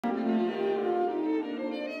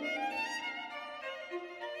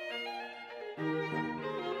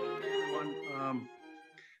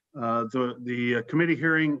The committee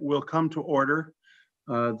hearing will come to order.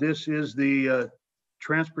 This is the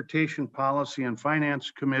Transportation Policy and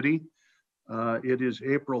Finance Committee. It is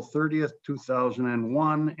April 30th,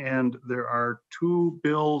 2001, and there are two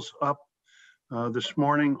bills up this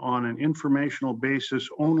morning on an informational basis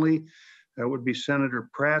only. That would be Senator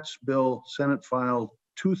Pratt's bill, Senate File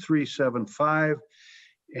 2375,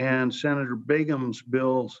 and Senator Bigham's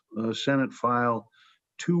bill, Senate File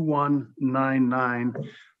 2199.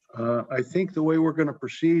 I think the way we're going to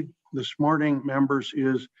proceed this morning, members,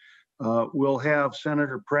 is we'll have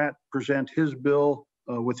Senator Pratt present his bill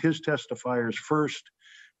with his testifiers first.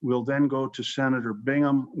 We'll then go to Senator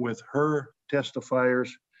Bigham with her testifiers,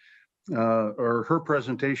 or her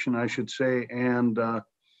presentation, I should say, and the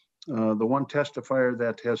one testifier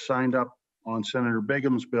that has signed up on Senator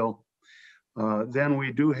Bigham's bill. Then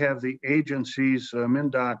we do have the agencies,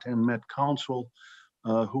 MnDOT and Met Council,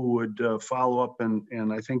 who would follow up,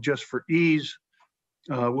 and I think just for ease,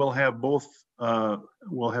 we'll have both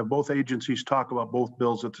agencies talk about both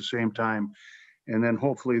bills at the same time, and then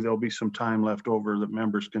hopefully there'll be some time left over that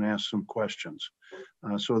members can ask some questions.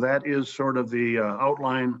 So that is sort of the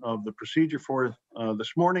outline of the procedure for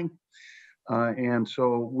this morning. And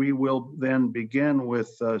so we will then begin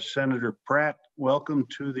with Senator Pratt. Welcome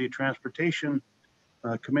to the Transportation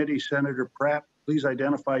Committee, Senator Pratt. Please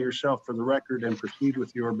identify yourself for the record and proceed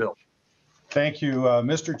with your bill. Thank you,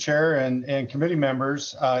 Mr. Chair and committee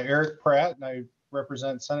members. Eric Pratt, and I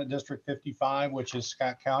represent Senate District 55, which is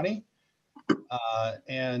Scott County.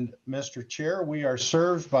 And Mr. Chair, we are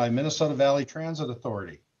served by Minnesota Valley Transit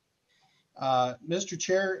Authority. Mr.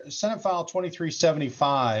 Chair, Senate File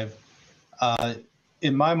 2375,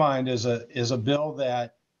 in my mind, is a bill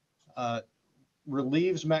that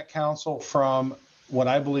relieves Met Council from what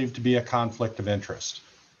I believe to be a conflict of interest.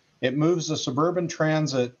 It moves the suburban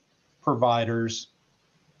transit providers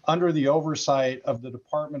under the oversight of the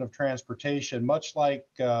Department of Transportation, much like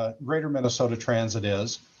Greater Minnesota Transit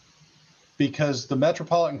is, because the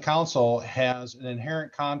Metropolitan Council has an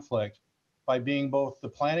inherent conflict by being both the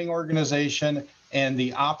planning organization and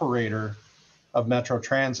the operator of Metro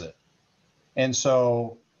Transit. And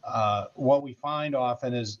so what we find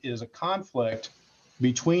often is a conflict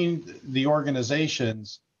between the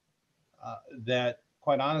organizations that,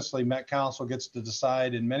 quite honestly, Met Council gets to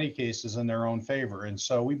decide in many cases in their own favor. And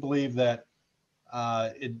so we believe that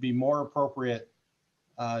it'd be more appropriate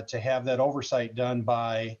to have that oversight done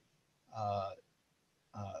by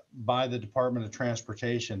the Department of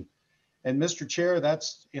Transportation. And Mr. Chair,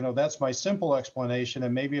 that's my simple explanation.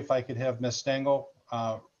 And maybe if I could have Ms. Stengel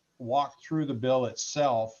walk through the bill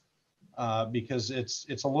itself, because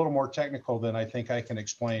it's a little more technical than I think I can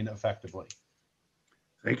explain effectively.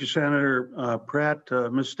 Thank you, Senator Pratt.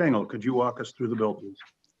 Ms. Stengel, could you walk us through the bill, please?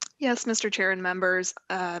 Yes, Mr. Chair and members.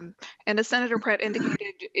 And as Senator Pratt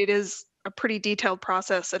indicated, it is a pretty detailed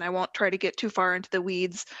process, and I won't try to get too far into the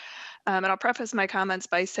weeds. And I'll preface my comments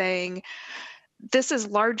by saying this is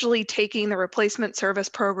largely taking the replacement service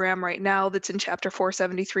program right now that's in Chapter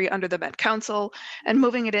 473 under the Met Council and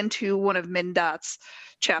moving it into one of MnDOT's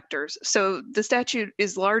chapters. So the statute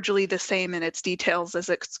is largely the same in its details as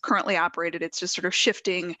it's currently operated. It's just sort of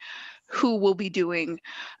shifting who will be doing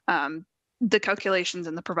the calculations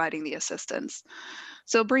and the providing the assistance.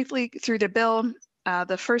 So briefly through the bill,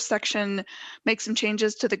 the first section makes some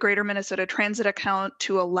changes to the Greater Minnesota Transit account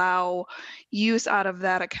to allow use out of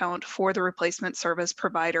that account for the replacement service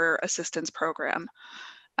provider assistance program.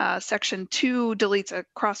 Section 2 deletes a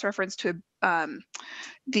cross-reference to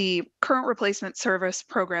the current replacement service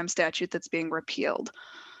program statute that's being repealed.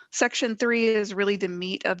 Section 3 is really the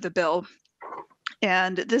meat of the bill.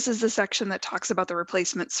 And this is the section that talks about the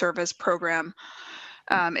replacement service program.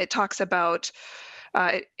 It talks about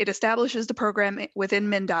it establishes the program within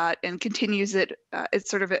MnDOT and continues it. It's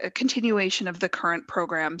sort of a continuation of the current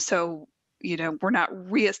program. So, we're not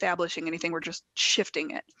reestablishing anything, we're just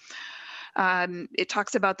shifting it. It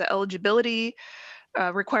talks about the eligibility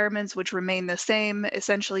requirements, which remain the same.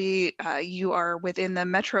 Essentially, you are within the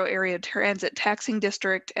metro area transit taxing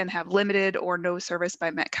district and have limited or no service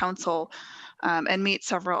by Met Council, and meet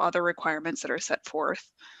several other requirements that are set forth.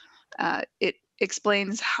 It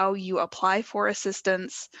explains how you apply for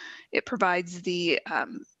assistance. It provides the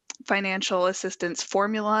financial assistance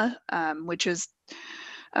formula, which is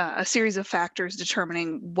a series of factors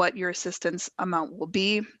determining what your assistance amount will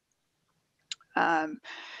be. It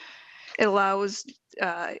allows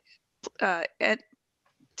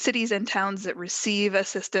cities and towns that receive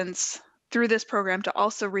assistance through this program to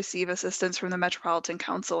also receive assistance from the Metropolitan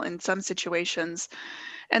Council in some situations,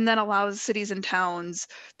 and then allows cities and towns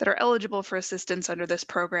that are eligible for assistance under this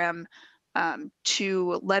program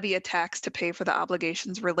to levy a tax to pay for the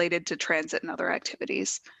obligations related to transit and other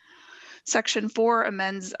activities. Section 4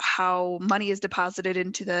 amends how money is deposited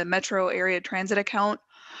into the metro area transit account.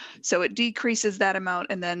 So it decreases that amount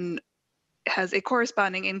and then has a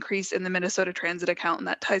corresponding increase in the Minnesota transit account, and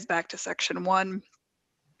that ties back to Section 1.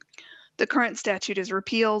 The current statute is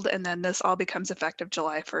repealed, and then this all becomes effective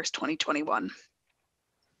July 1st, 2021.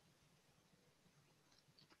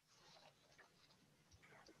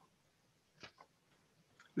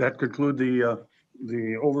 That conclude the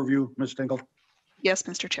overview, Ms. Stingle? Yes,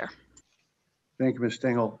 Mr. Chair. Thank you, Ms.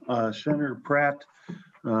 Stingle. Senator Pratt,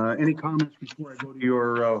 any comments before I go to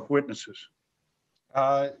your witnesses?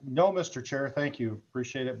 No, Mr. Chair, thank you.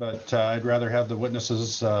 Appreciate it, but I'd rather have the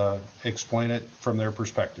witnesses explain it from their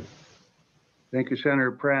perspective. Thank you,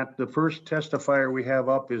 Senator Pratt. The first testifier we have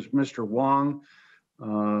up is Mr. Wong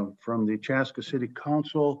from the Chaska City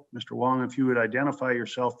Council. Mr. Wong, if you would identify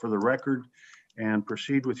yourself for the record and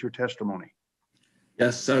proceed with your testimony.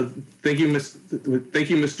 Yes, thank you,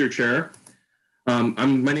 Mr. Chair.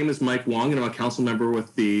 My name is Mike Wong, and I'm a council member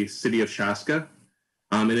with the City of Chaska.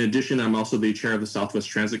 In addition, I'm also the chair of the Southwest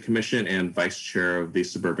Transit Commission and vice chair of the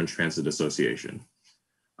Suburban Transit Association.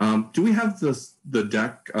 Do we have the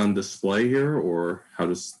deck on display here, or how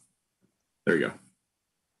does, there you go.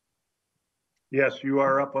 Yes, you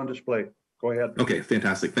are up on display. Go ahead. Okay,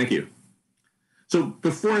 fantastic, thank you. So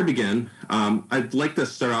before I begin, I'd like to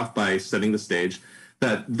start off by setting the stage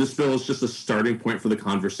that this bill is just a starting point for the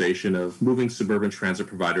conversation of moving suburban transit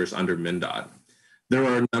providers under MnDOT. There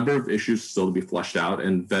are a number of issues still to be fleshed out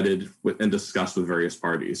and vetted and discussed with various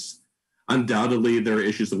parties. Undoubtedly, there are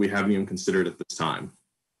issues that we haven't even considered at this time.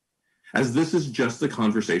 As this is just a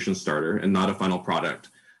conversation starter and not a final product,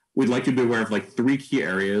 we'd like you to be aware of like 3 key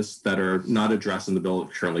areas that are not addressed in the bill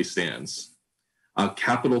that currently stands.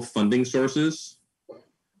 Capital funding sources,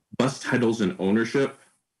 bus titles and ownership,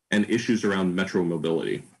 and issues around metro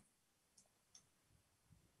mobility.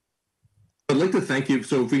 I'd like to thank you.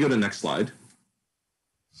 So if we go to the next slide.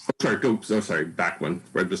 Back one.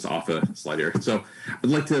 We're just off a slide here. So I'd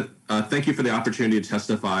like to thank you for the opportunity to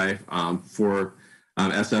testify for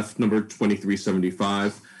SF number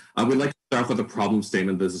 2375. We'd like to start off with a problem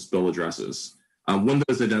statement that this bill addresses. One that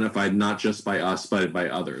is identified not just by us, but by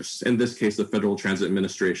others. In this case, the Federal Transit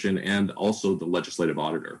Administration and also the Legislative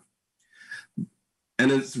Auditor.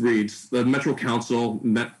 And it reads, the Metro Council,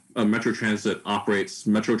 Metro Transit operates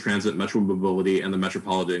Metro Transit, Metro Mobility, and the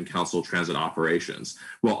Metropolitan Council transit operations,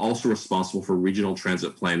 while also responsible for regional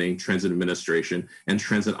transit planning, transit administration, and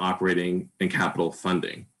transit operating and capital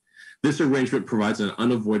funding. This arrangement provides an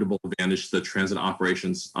unavoidable advantage to the transit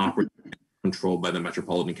operations controlled by the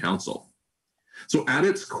Metropolitan Council. So at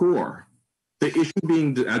its core, the issue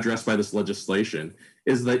being addressed by this legislation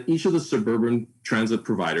is that each of the suburban transit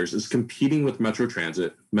providers is competing with Metro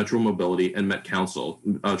Transit, Metro Mobility, and Met Council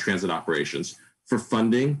transit operations for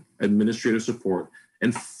funding, administrative support,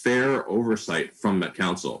 and fair oversight from Met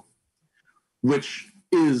Council, which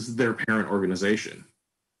is their parent organization,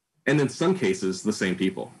 and in some cases, the same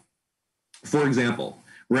people. For example,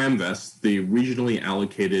 RAMVEST, the regionally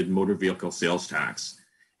allocated motor vehicle sales tax,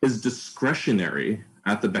 is discretionary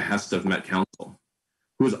at the behest of Met Council,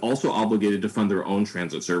 who is also obligated to fund their own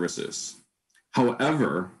transit services.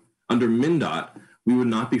 However, under MnDOT, we would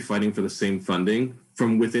not be fighting for the same funding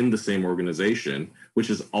from within the same organization, which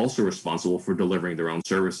is also responsible for delivering their own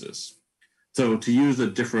services. So to use a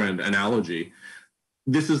different analogy,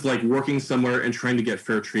 this is like working somewhere and trying to get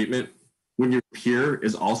fair treatment when your peer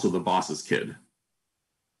is also the boss's kid.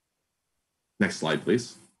 Next slide,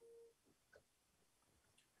 please.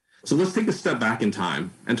 So let's take a step back in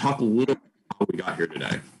time and talk a little about how we got here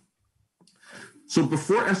today. So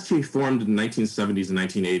before STA formed in the 1970s and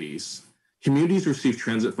 1980s, communities received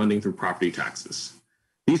transit funding through property taxes.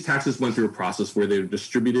 These taxes went through a process where they were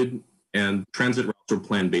distributed and transit routes were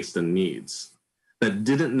planned based on needs that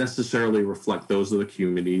didn't necessarily reflect those of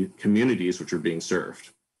the communities which were being served.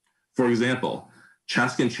 For example,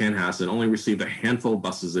 Chaska and Chanhassen only received a handful of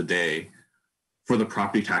buses a day for the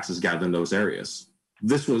property taxes gathered in those areas.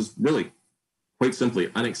 This was really, quite simply,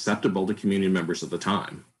 unacceptable to community members at the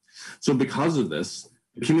time. So because of this,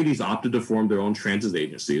 communities opted to form their own transit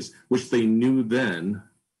agencies, which they knew then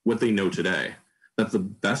what they know today, that the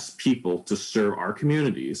best people to serve our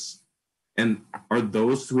communities and are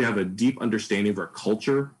those who have a deep understanding of our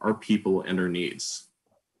culture, our people, and our needs,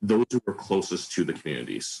 those who are closest to the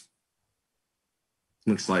communities.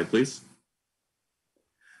 Next slide, please.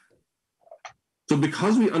 So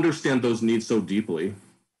because we understand those needs so deeply,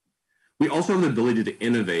 we also have the ability to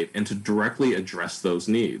innovate and to directly address those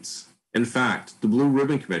needs. In fact, the Blue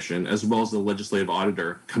Ribbon Commission, as well as the legislative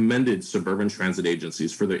auditor, commended suburban transit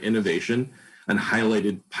agencies for their innovation and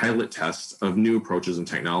highlighted pilot tests of new approaches and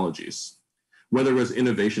technologies. Whether it was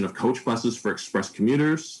innovation of coach buses for express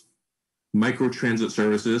commuters, microtransit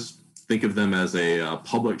services, think of them as a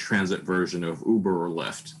public transit version of Uber or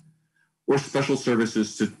Lyft, or special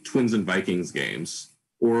services to Twins and Vikings games,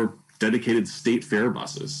 or dedicated state fair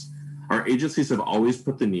buses. Our agencies have always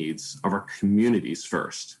put the needs of our communities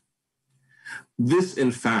first. This,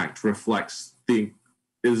 in fact,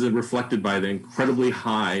 is reflected by the incredibly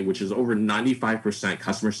high, which is over 95%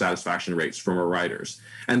 customer satisfaction rates from our riders.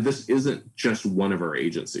 And this isn't just one of our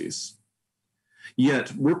agencies.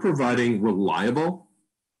 Yet we're providing reliable,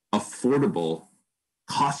 affordable,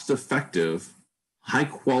 cost-effective,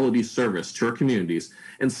 high-quality service to our communities,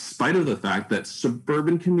 in spite of the fact that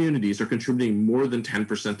suburban communities are contributing more than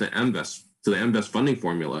 10% to the MVEST funding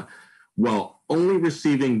formula, while only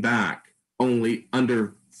receiving back only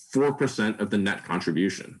under 4% of the net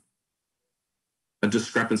contribution. A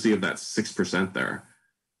discrepancy of that 6% there.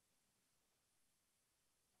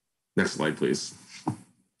 Next slide, please.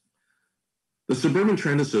 The Suburban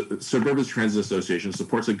Transit Association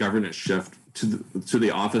supports a governance shift to the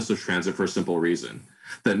Office of Transit for a simple reason,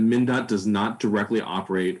 that MnDOT does not directly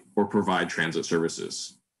operate or provide transit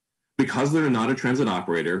services. Because they're not a transit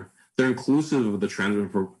operator, they're inclusive of the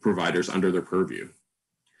transit providers under their purview.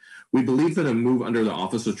 We believe that a move under the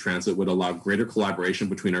Office of Transit would allow greater collaboration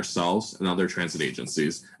between ourselves and other transit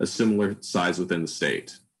agencies, a similar size within the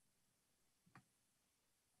state.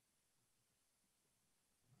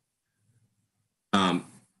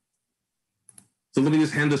 So let me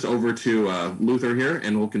just hand this over to Luther here,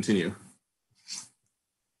 and we'll continue.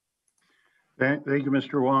 Thank you,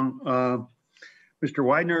 Mr. Wong. Mr.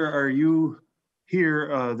 Widener, are you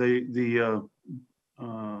here?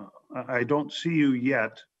 I don't see you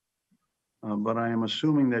yet, but I am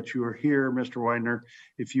assuming that you are here, Mr. Widener.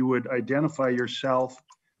 If you would identify yourself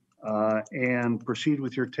and proceed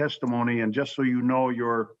with your testimony, and just so you know,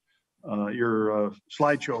 your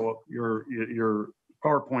slideshow, your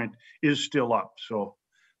PowerPoint is still up. So,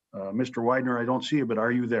 Mr. Widener, I don't see you, but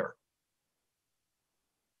are you there?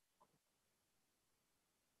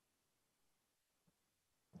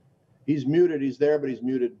 He's muted. He's there, but he's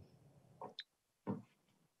muted.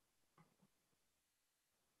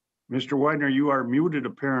 Mr. Widener, you are muted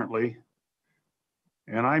apparently,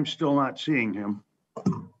 and I'm still not seeing him.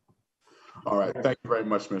 All right. Thank you very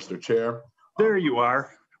much, Mr. Chair. There you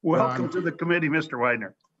are. Welcome to the committee, Mr.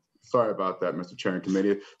 Widener. Sorry about that, Mr. Chair and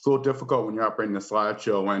committee. It's a little difficult when you're operating the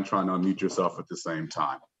slideshow and trying to unmute yourself at the same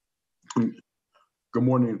time. Good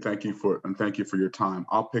morning, and thank you for your time.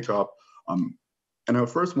 I'll pick up, and I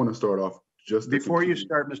first want to start off just before you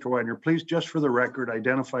start, Mr. Widener, please, just for the record,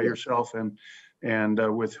 identify yourself and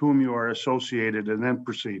with whom you are associated, and then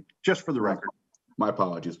proceed. Just for the record. My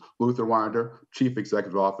apologies. Luther Widener, Chief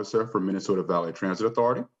Executive Officer for Minnesota Valley Transit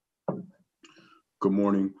Authority. Good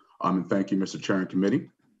morning, and thank you, Mr. Chair and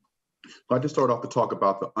committee. I'd like to start off to talk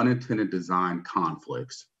about the unintended design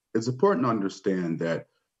conflicts. It's important to understand that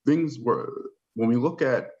when we look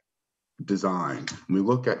at design, when we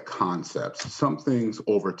look at concepts, some things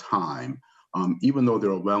over time, even though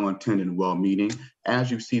they're well-intended and well-meaning, as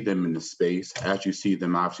you see them in the space, as you see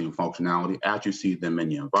them obviously in functionality, as you see them in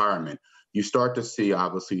the environment, you start to see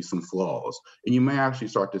obviously some flaws, and you may actually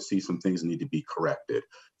start to see some things that need to be corrected.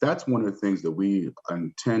 That's one of the things that we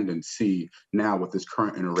intend and see now with this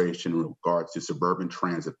current iteration in regards to suburban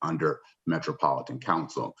transit under Metropolitan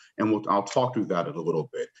Council. And I'll talk through that in a little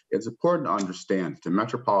bit. It's important to understand that the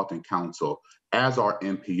Metropolitan Council, as our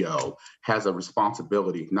MPO, has a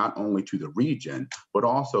responsibility not only to the region, but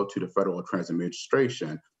also to the Federal Transit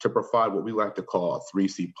Administration to provide what we like to call a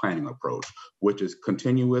 3C planning approach, which is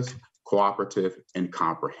continuous, cooperative, and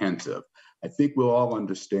comprehensive. I think we'll all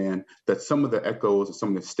understand that some of the echoes or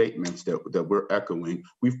some of the statements that we're echoing,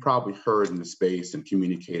 we've probably heard in the space and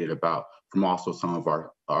communicated about from also some of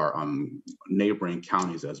our neighboring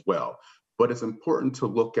counties as well. But it's important to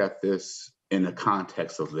look at this in the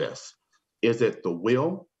context of this. Is it the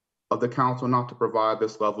will of the council not to provide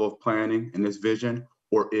this level of planning and this vision,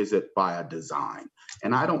 or is it by a design?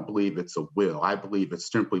 And I don't believe it's a will. I believe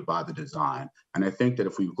it's simply by the design. And I think that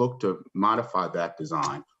if we look to modify that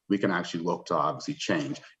design, we can actually look to obviously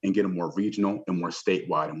change and get a more regional and more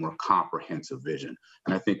statewide and more comprehensive vision.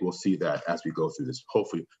 And I think we'll see that as we go through this,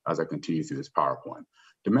 hopefully as I continue through this PowerPoint.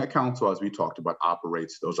 The Met Council, as we talked about,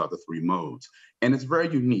 operates, those are the three modes. And it's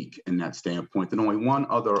very unique in that standpoint that only one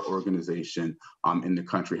other organization in the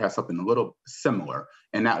country has something a little similar,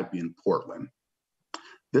 and that would be in Portland.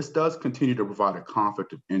 This does continue to provide a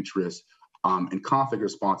conflict of interest and conflict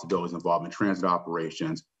responsibilities involving transit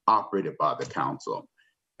operations operated by the council.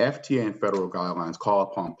 FTA and federal guidelines call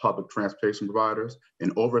upon public transportation providers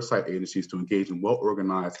and oversight agencies to engage in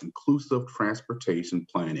well-organized, inclusive transportation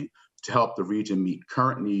planning to help the region meet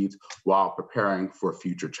current needs while preparing for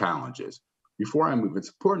future challenges. Before I move, it's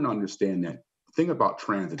important to understand that the thing about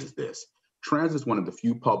transit is this. Transit is one of the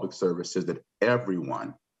few public services that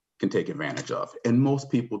everyone can take advantage of, and most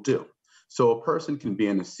people do. So a person can be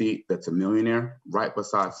in a seat that's a millionaire right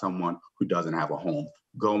beside someone who doesn't have a home,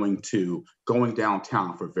 going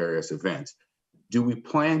downtown for various events. Do we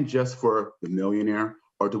plan just for the millionaire,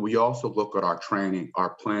 or do we also look at our training,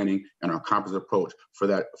 our planning, and our comprehensive approach for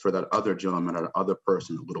that other gentleman or other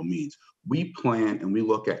person with little means? We plan and we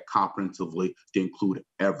look at comprehensively to include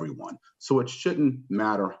everyone. So it shouldn't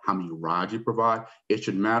matter how many rides you provide. It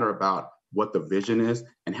should matter about what the vision is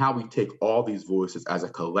and how we take all these voices as a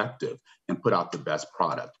collective and put out the best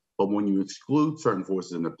product. But when you exclude certain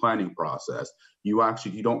voices in the planning process, you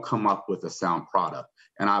don't come up with a sound product.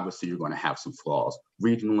 And obviously you're going to have some flaws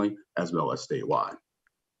regionally as well as statewide.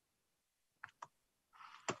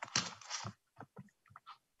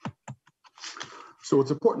 So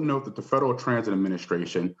it's important to note that the Federal Transit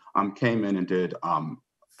Administration came in and did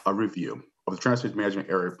a review of the Transportation Management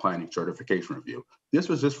Area Planning Certification Review. This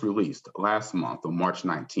was just released last month on March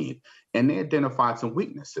 19th, and they identified some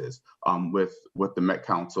weaknesses with the Met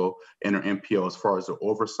Council and their MPO as far as their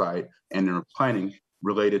oversight and their planning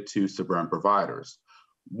related to suburban providers.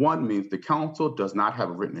 One means the council does not have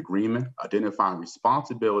a written agreement identifying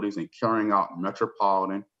responsibilities in carrying out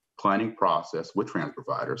metropolitan planning process with transit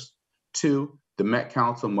providers. Two, the Met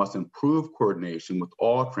Council must improve coordination with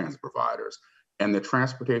all transit providers, and the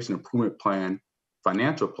Transportation Improvement Plan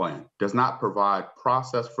financial plan does not provide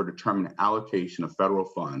process for determining allocation of federal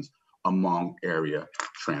funds among area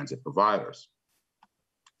transit providers.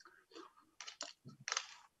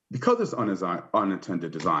 Because of this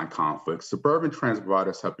unintended design conflicts, suburban transit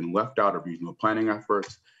providers have been left out of regional planning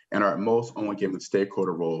efforts and are at most only given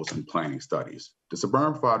stakeholder roles in planning studies. The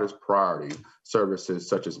suburban providers' priority services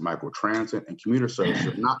such as microtransit and commuter services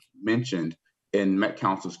are not mentioned in Met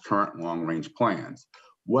Council's current long-range plans.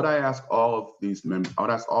 What I ask all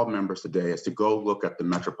members today is to go look at the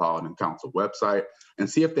Metropolitan Council website and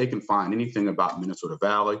see if they can find anything about Minnesota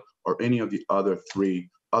Valley or any of the other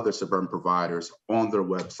other suburban providers on their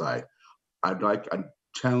website. I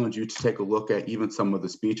challenge you to take a look at even some of the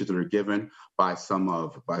speeches that are given by some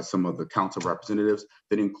of the council representatives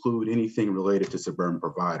that include anything related to suburban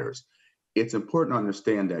providers. It's important to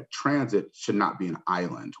understand that transit should not be an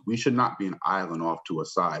island. We should not be an island off to a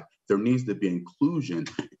side. There needs to be inclusion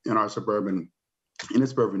in our suburban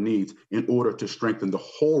needs in order to strengthen the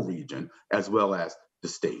whole region as well as the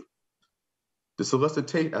state. As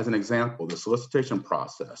an example, the solicitation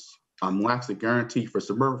process lacks a guarantee for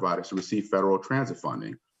suburban providers to receive federal transit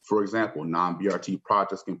funding. For example, non-BRT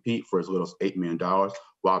projects compete for as little as $8 million,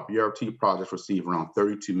 while BRT projects receive around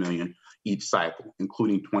 $32 million each cycle,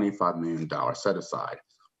 including $25 million set aside.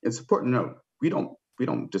 It's important to note, we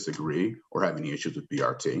don't disagree or have any issues with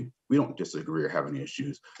BRT. We don't disagree or have any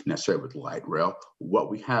issues necessarily with light rail. What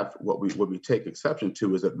we take exception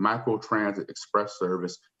to is that microtransit express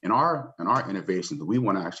service and our innovations that we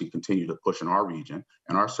want to actually continue to push in our region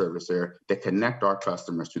and our service area that connect our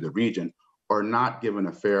customers to the region are not given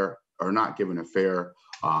a fair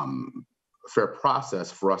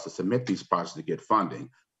process for us to submit these projects to get funding.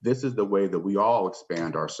 This is the way that we all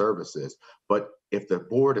expand our services. But if the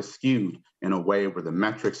board is skewed in a way where the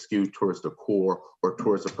metrics skewed towards the core or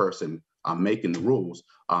towards the person making the rules,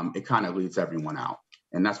 it kind of leads everyone out.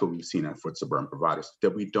 And that's what we've seen for suburban providers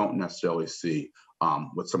that we don't necessarily see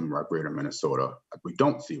with some of our greater Minnesota, we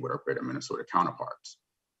don't see with our greater Minnesota counterparts.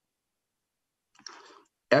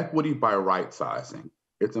 Equity by right sizing.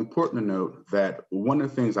 It's important to note that one of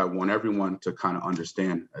the things I want everyone to kind of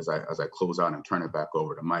understand as I close out and turn it back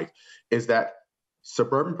over to Mike is that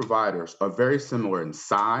suburban providers are very similar in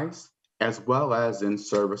size as well as in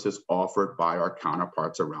services offered by our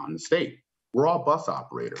counterparts around the state. We're all bus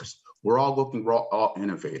operators. We're all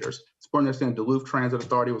innovators. It's important to understand Duluth Transit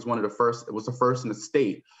Authority was the first in the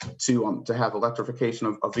state to have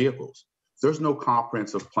electrification of vehicles. There's no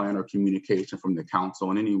comprehensive plan or communication from the council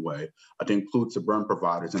in any way to include suburban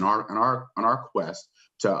providers in our quest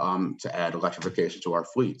to add electrification to our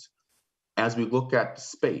fleets. As we look at the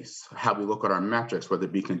space, how we look at our metrics, whether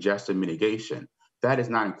it be congestion mitigation, that is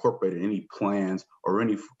not incorporated in any plans or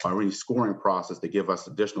any scoring process to give us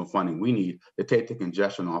additional funding we need to take the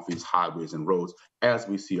congestion off these highways and roads as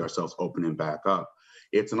we see ourselves opening back up.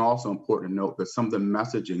 It's also important to note that some of the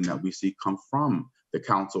messaging that we see come from the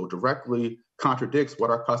council directly contradicts what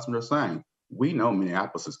our customers are saying. We know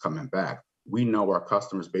Minneapolis is coming back. We know our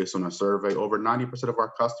customers based on a survey. Over 90% of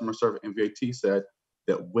our customer survey MVAT said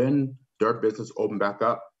that when their business open back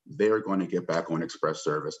up, they're going to get back on express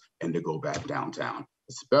service and to go back downtown,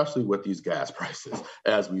 especially with these gas prices,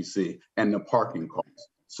 as we see, and the parking costs.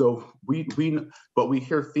 So we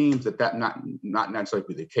hear themes that not necessarily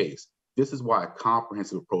be the case. This is why a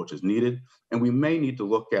comprehensive approach is needed. And we may need to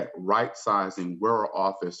look at right sizing where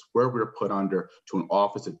we're put under to an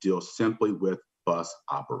office that deals simply with bus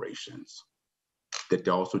operations, that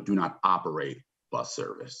they also do not operate bus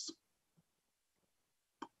service.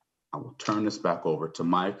 I will turn this back over to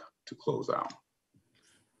Mike to close out.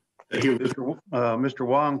 Thank you, Mr.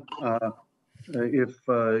 Wong. If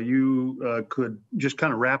you could just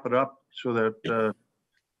kind of wrap it up so that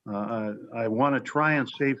I want to try and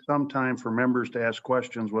save some time for members to ask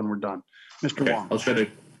questions when we're done. Mr. Okay, Wong. I'll try to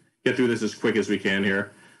get through this as quick as we can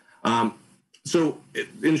here. So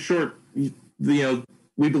in short,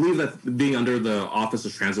 we believe that being under the Office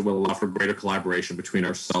of Transit will allow for greater collaboration between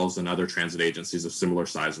ourselves and other transit agencies of similar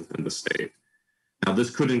size within the state. Now,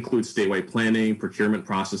 this could include statewide planning, procurement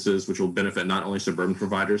processes, which will benefit not only suburban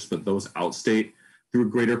providers, but those outstate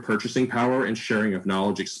through greater purchasing power and sharing of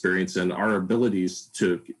knowledge, experience, and our abilities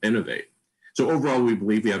to innovate. So overall, we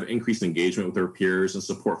believe we have increased engagement with our peers and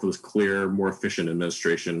support for this clear, more efficient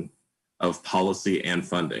administration of policy and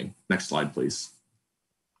funding. Next slide, please.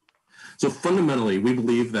 So fundamentally, we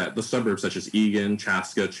believe that the suburbs such as Eagan,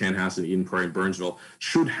 Chaska, Chanhassen, Eden Prairie, and Burnsville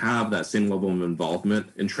should have that same level of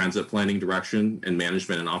involvement in transit planning, direction, and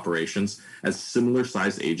management and operations as similar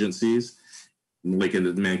sized agencies like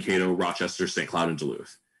in Mankato, Rochester, St. Cloud, and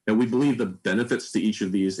Duluth. And we believe the benefits to each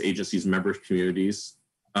of these agencies' member communities,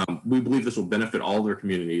 we believe this will benefit all their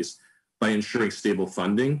communities by ensuring stable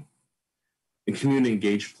funding and community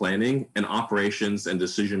engaged planning and operations and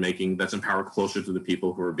decision-making that's empowered closer to the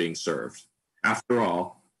people who are being served. After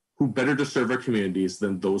all, who better to serve our communities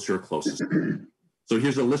than those who are closest? So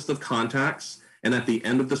here's a list of contacts. And at the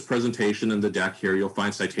end of this presentation in the deck here, you'll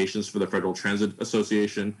find citations for the Federal Transit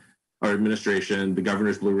Association, our administration, the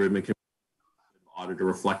Governor's Blue Ribbon Committee, auditor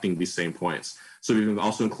reflecting these same points. So we've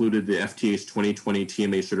also included the FTA's 2020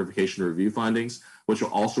 TMA certification review findings, which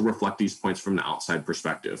will also reflect these points from an outside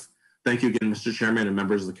perspective. Thank you again, Mr. Chairman and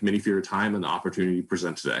members of the committee for your time and the opportunity to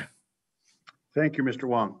present today. Thank you, Mr.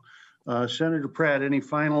 Wong. Senator Pratt, any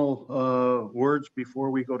final words before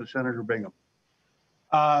we go to Senator Bigham?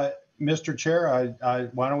 Mr. Chair,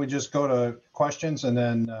 why don't we just go to questions and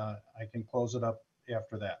then I can close it up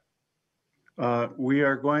after that. We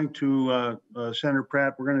are going to, Senator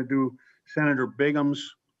Pratt, we're going to do Senator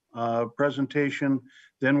Bigham's presentation,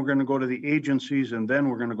 then we're going to go to the agencies, and then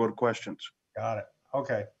we're going to go to questions. Got it.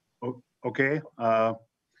 Okay. Okay. Do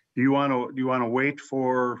you want to wait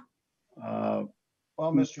for? Well,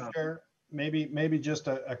 Mr. Chair, maybe just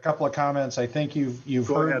a couple of comments. I think you've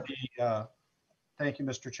heard the. Thank you,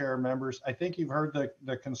 Mr. Chair, members. I think you've heard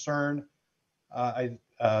the concern.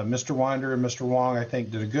 Mr. Winder and Mr. Wong, I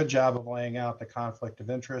think, did a good job of laying out the conflict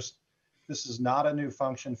of interest. This is not a new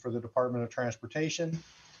function for the Department of Transportation.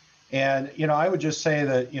 And, I would just say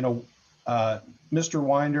that, Mr.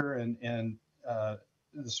 Winder and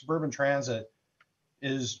the suburban transit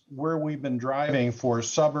is where we've been driving for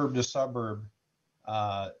suburb to suburb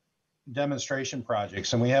demonstration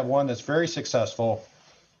projects. And we have one that's very successful,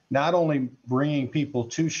 not only bringing people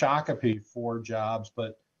to Shakopee for jobs,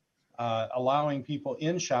 but allowing people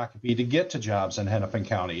in Shakopee to get to jobs in Hennepin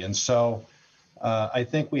County. And so I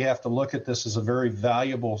think we have to look at this as a very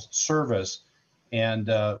valuable service and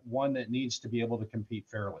one that needs to be able to compete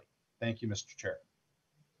fairly. Thank you, Mr. Chair.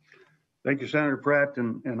 Thank you, Senator Pratt.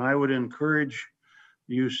 And I would encourage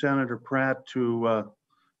you, Senator Pratt, to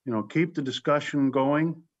keep the discussion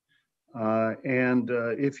going. And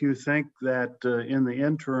if you think that in the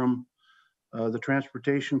interim, the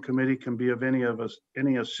Transportation Committee can be of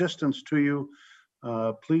any assistance to you,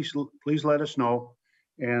 please let us know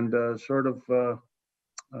and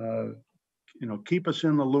keep us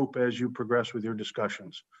in the loop as you progress with your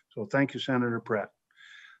discussions. So thank you, Senator Pratt.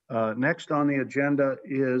 Next on the agenda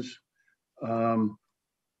is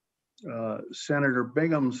Senator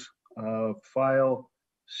Bigham's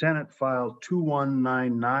Senate File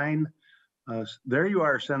 2199. There you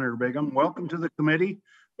are, Senator Bigham. Welcome to the committee.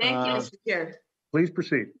 Thank you, Mr. Chair. Please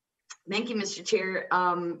proceed. Thank you, Mr. Chair.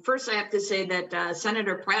 First, I have to say that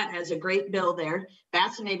Senator Pratt has a great bill there.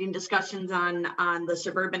 Fascinating discussions on the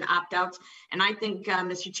suburban opt-outs. And I think,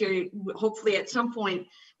 Mr. Chair, hopefully at some point,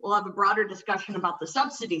 we'll have a broader discussion about the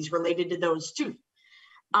subsidies related to those too.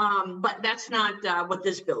 But that's not what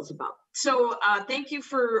this bill is about. So thank you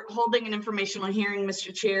for holding an informational hearing,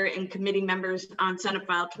 Mr. Chair and committee members on Senate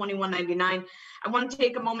File 2199. I want to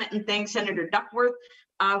take a moment and thank Senator Duckworth,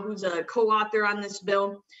 who's a co-author on this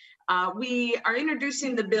bill. We are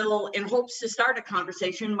introducing the bill in hopes to start a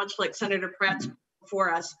conversation, much like Senator Pratt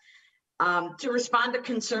before us, to respond to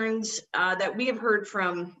concerns that we have heard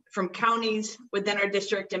from counties within our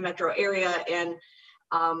district and metro area. And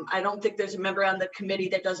I don't think there's a member on the committee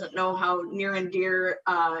that doesn't know how near and dear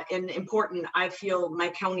and important I feel my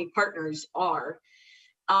county partners are.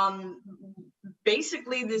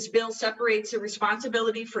 Basically, this bill separates the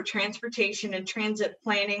responsibility for transportation and transit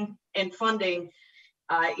planning and funding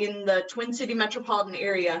in the Twin City metropolitan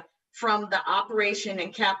area from the operation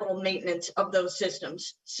and capital maintenance of those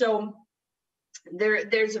systems. So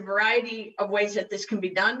there's a variety of ways that this can be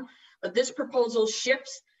done, but this proposal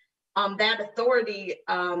shifts that authority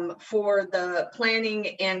for the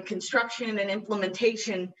planning and construction and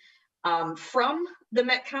implementation from the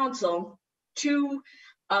Met Council to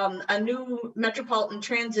a new Metropolitan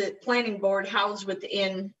Transit Planning Board housed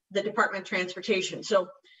within the Department of Transportation. So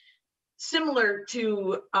similar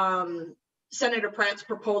to Senator Pratt's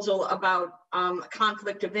proposal about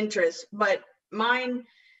conflict of interest, but mine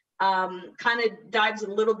kind of dives a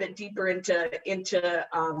little bit deeper into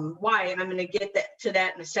why, and I'm going to get to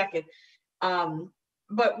that in a second.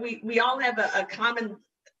 But we all have a common,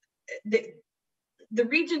 the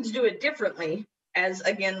regions do it differently, as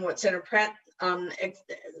again what Senator Pratt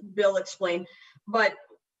bill explained, but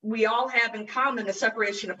we all have in common a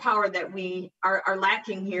separation of power that we are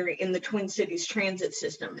lacking here in the Twin Cities transit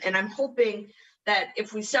system. And I'm hoping that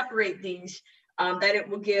if we separate these, that it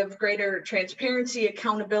will give greater transparency,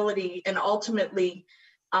 accountability, and ultimately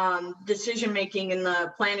decision-making in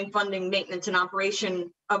the planning, funding, maintenance, and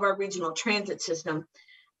operation of our regional transit system.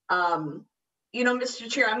 You know, Mr.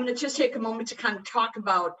 Chair, I'm going to just take a moment to kind of talk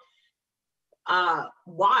about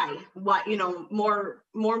why, you know, more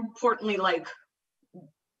importantly, like,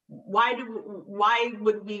 why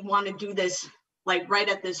would we want to do this like right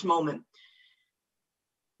at this moment?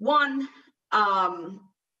 One,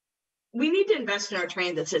 we need to invest in our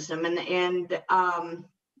transit system, and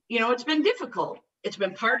you know, it's been difficult. It's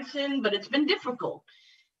been partisan, but it's been difficult.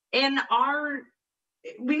 And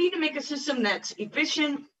we need to make a system that's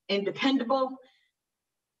efficient and dependable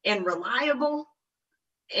and reliable.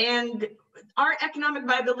 And our economic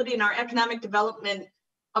viability and our economic development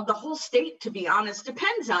of the whole state, to be honest,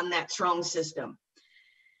 depends on that strong system.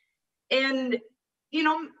 And, you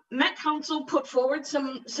know, Met Council put forward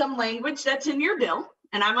some language that's in your bill,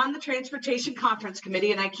 and I'm on the Transportation Conference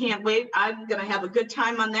Committee, and I can't wait. I'm going to have a good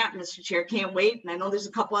time on that, Mr. Chair. Can't wait. And I know there's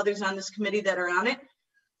a couple others on this committee that are on it.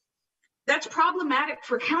 That's problematic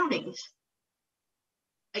for counties.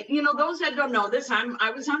 You know, those that don't know this,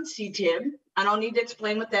 I was on CTIB. I don't need to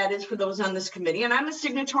explain what that is for those on this committee, and I'm a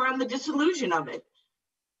signatory on the dissolution of it.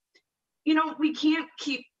 You know, we can't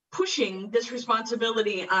keep pushing this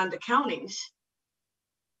responsibility onto counties.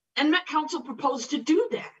 And Met Council proposed to do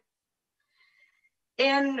that.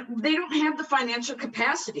 And they don't have the financial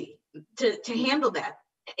capacity to handle that.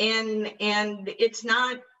 And it's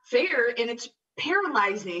not fair, and it's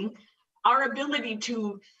paralyzing our ability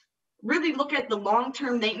to really look at the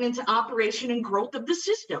long-term maintenance, operation, and growth of the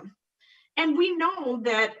system. And we know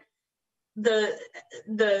that the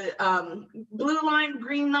blue line,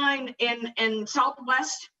 green line, and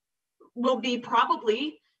Southwest will be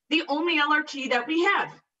probably the only LRT that we have.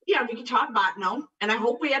 Yeah, we can talk about no, and I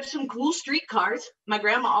hope we have some cool streetcars. My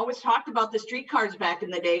grandma always talked about the streetcars back in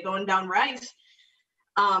the day going down Rice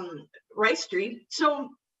Street. So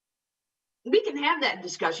we can have that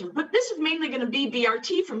discussion, but this is mainly going to be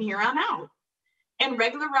BRT from here on out, and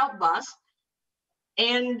regular route bus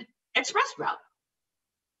and express route.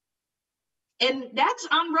 And that's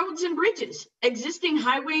on roads and bridges, existing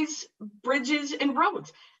highways, bridges, and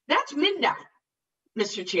roads. That's MnDOT,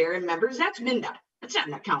 Mr. Chair and members, that's MnDOT. That's not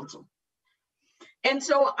Met Council. And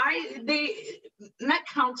so Met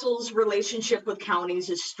Council's relationship with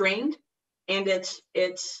counties is strained, and it's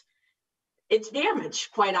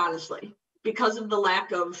damaged, quite honestly, because of the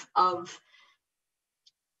lack of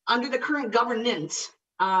under the current governance.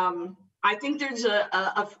 I think there's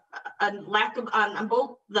a lack of on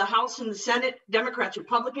both the House and the Senate, Democrats,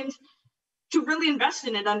 Republicans, to really invest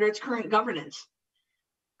in it under its current governance.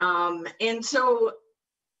 And so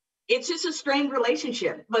it's just a strained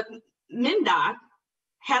relationship, but MnDOT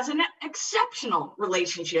has an exceptional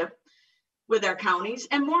relationship with our counties.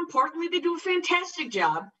 And more importantly, they do a fantastic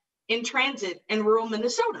job in transit in rural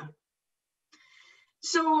Minnesota.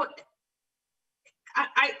 So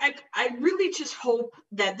I really just hope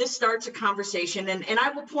that this starts a conversation. And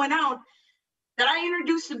I will point out that I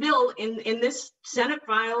introduced the bill in this Senate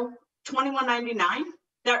file 2199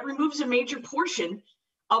 that removes a major portion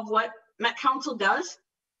of what Met Council does.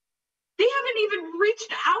 They haven't even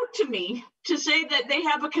reached out to me to say that they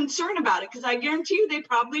have a concern about it, because I guarantee you they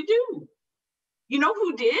probably do. You know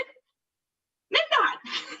who did? MnDOT.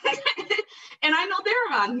 And I know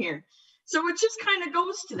they're on here. So it just kind of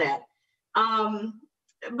goes to that.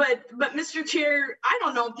 But Mr. Chair, I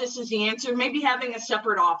don't know if this is the answer, maybe having a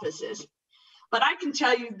separate office is. But I can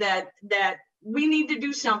tell you that we need to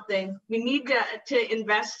do something. We need to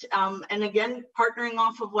invest, and again, partnering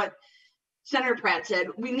off of what Senator Pratt said,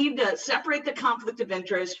 we need to separate the conflict of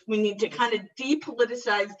interest. We need to kind of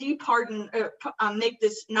depoliticize, make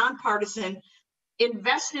this nonpartisan,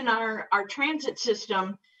 invest in our transit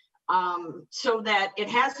system so that it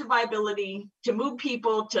has the viability to move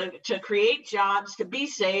people, to create jobs, to be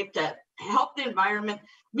safe, to help the environment.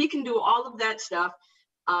 We can do all of that stuff,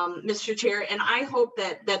 Mr. Chair, and I hope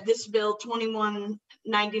that this bill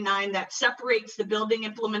 2199 that separates the building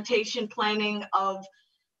implementation planning of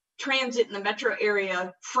transit in the metro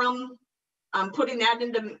area from putting that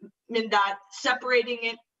into MnDOT, separating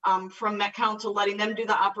it from Met Council, letting them do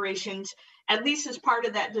the operations, at least as part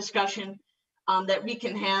of that discussion that we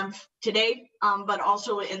can have today, but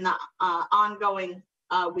also in the ongoing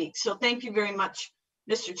weeks. So thank you very much,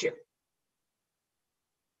 Mr. Chair.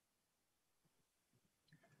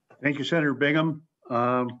 Thank you, Senator Bigham.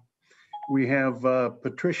 We have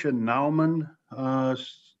Patricia Nauman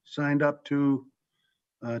signed up to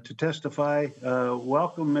testify.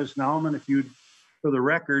 Welcome, Ms. Nauman. If you'd, for the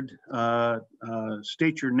record,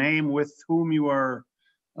 state your name, with whom you are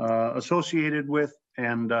associated with,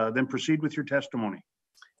 and then proceed with your testimony.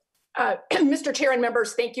 Mr. Chair and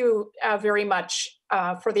members, thank you very much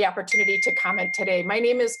for the opportunity to comment today. My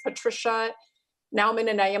name is Patricia Nauman,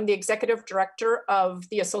 and I am the Executive Director of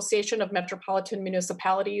the Association of Metropolitan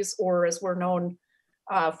Municipalities, or as we're known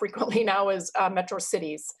frequently now as Metro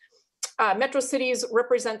Cities. Metro Cities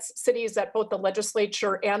represents cities at both the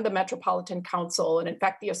legislature and the Metropolitan Council. And in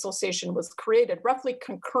fact, the association was created roughly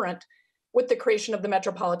concurrent with the creation of the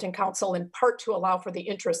Metropolitan Council, in part to allow for the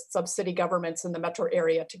interests of city governments in the metro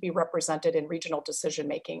area to be represented in regional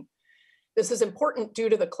decision-making. This is important due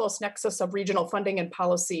to the close nexus of regional funding and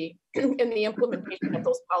policy in the implementation of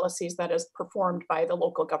those policies that is performed by the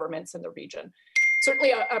local governments in the region.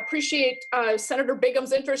 Certainly appreciate Senator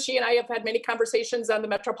Bigham's interest. She and I have had many conversations on the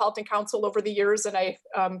Metropolitan Council over the years, and I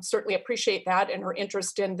certainly appreciate that and her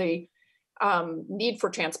interest in the need for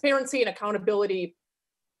transparency and accountability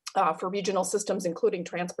for regional systems, including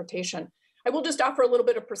transportation. I will just offer a little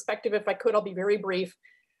bit of perspective if I could. I'll be very brief.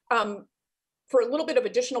 For a little bit of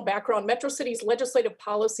additional background, Metro Cities legislative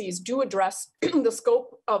policies do address the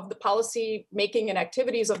scope of the policy making and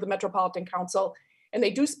activities of the Metropolitan Council, and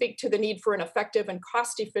they do speak to the need for an effective and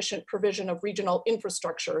cost-efficient provision of regional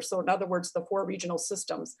infrastructure. So in other words, the 4 regional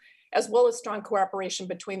systems, as well as strong cooperation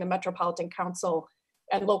between the Metropolitan Council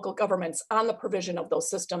and local governments on the provision of those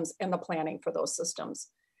systems and the planning for those systems.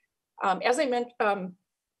 As I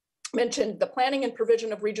mentioned, the planning and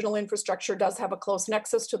provision of regional infrastructure does have a close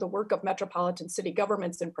nexus to the work of metropolitan city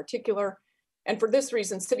governments in particular. And for this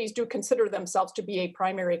reason, cities do consider themselves to be a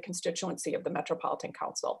primary constituency of the Metropolitan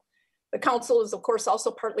Council. The council is, of course, also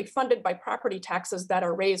partly funded by property taxes that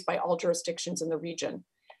are raised by all jurisdictions in the region.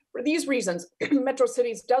 For these reasons, Metro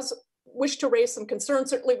Cities does wish to raise some concerns.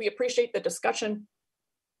 Certainly, we appreciate the discussion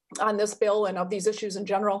on this bill and of these issues in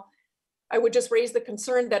general. I would just raise the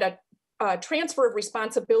concern that a transfer of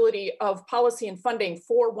responsibility of policy and funding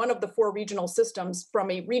for one of the 4 regional systems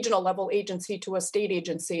from a regional level agency to a state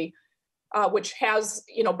agency, which has,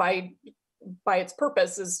 by its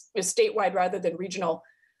purpose is statewide rather than regional,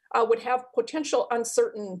 would have potential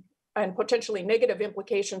uncertain and potentially negative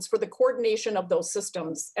implications for the coordination of those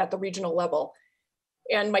systems at the regional level.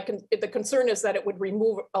 And the concern is that it would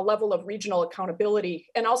remove a level of regional accountability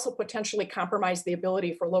and also potentially compromise the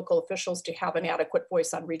ability for local officials to have an adequate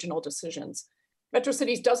voice on regional decisions. Metro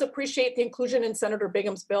Cities does appreciate the inclusion in Senator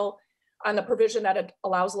Bigham's bill on the provision that it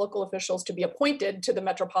allows local officials to be appointed to the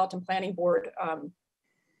Metropolitan Planning Board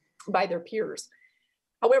by their peers.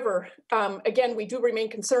 However, again, we do remain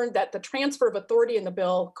concerned that the transfer of authority in the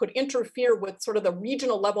bill could interfere with sort of the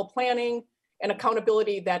regional level planning and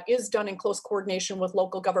accountability that is done in close coordination with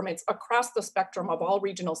local governments across the spectrum of all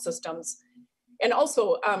regional systems. And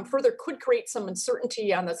also further could create some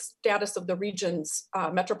uncertainty on the status of the region's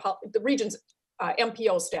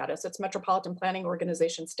MPO status, its Metropolitan Planning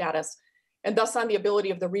Organization status, and thus on the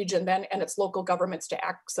ability of the region then and its local governments to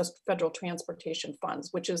access federal transportation funds,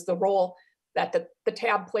 which is the role that the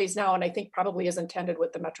tab plays now, and I think probably is intended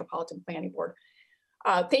with the Metropolitan Planning Board.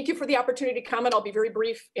 Thank you for the opportunity to comment. I'll be very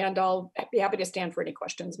brief, and I'll be happy to stand for any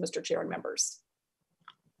questions, Mr. Chair and members.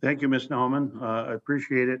 Thank you, Ms. Nauman. I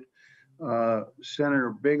appreciate it.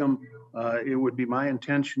 Senator Bigham, it would be my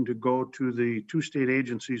intention to go to the two state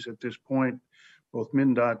agencies at this point, both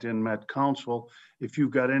MnDOT and Met Council. If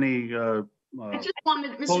you've got any I just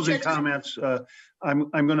wanted, Mr. closing Chair, comments, I'm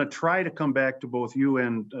going to try to come back to both you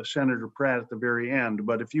and Senator Pratt at the very end,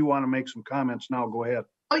 but if you want to make some comments now, go ahead.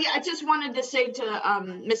 oh yeah, I just wanted to say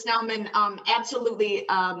to Ms. Nauman, absolutely,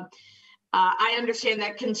 I understand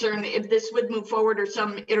that concern. If this would move forward or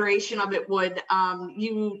some iteration of it would,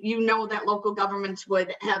 you know that local governments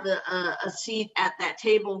would have a seat at that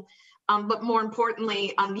table. But more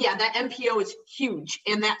importantly, yeah, that MPO is huge,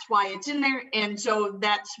 and that's why it's in there. And so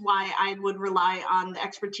that's why I would rely on the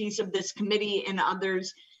expertise of this committee and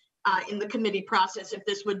others in the committee process if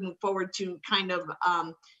this would move forward to kind of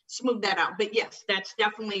smooth that out. But yes, that's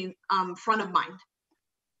definitely front of mind.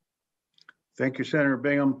 Thank you, Senator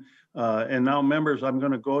Bigham. And now, members, I'm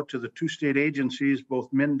going to go to the two state agencies,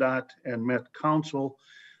 both MnDOT and Met Council.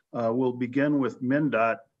 We'll begin with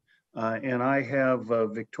MnDOT. And I have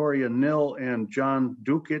Victoria Nill and John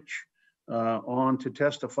Dukic on to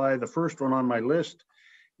testify. The first one on my list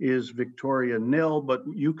is Victoria Nill, but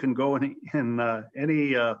you can go in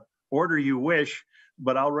any order you wish,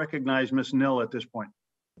 but I'll recognize Ms. Nill at this point.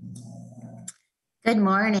 Good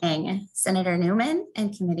morning, Senator Newman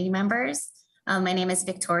and committee members. My name is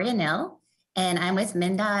Victoria Nill, and I'm with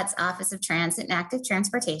MnDOT's Office of Transit and Active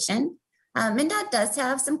Transportation. MnDOT does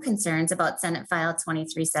have some concerns about Senate File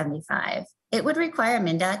 2375. It would require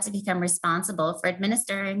MnDOT to become responsible for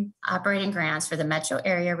administering operating grants for the metro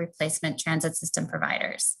area replacement transit system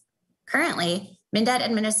providers. Currently, MnDOT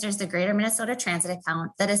administers the Greater Minnesota Transit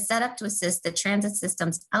Account that is set up to assist the transit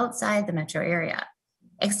systems outside the metro area.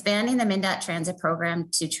 Expanding the MnDOT transit program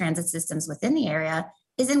to transit systems within the area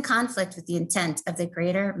is in conflict with the intent of the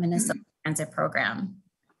Greater Minnesota Transit Program.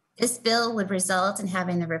 This bill would result in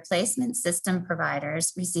having the replacement system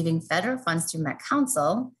providers receiving federal funds through Met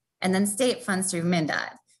Council and then state funds through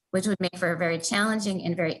MnDOT, which would make for a very challenging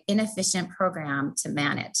and very inefficient program to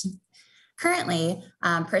manage. Currently,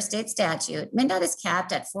 per state statute, MnDOT is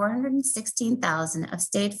capped at $416,000 of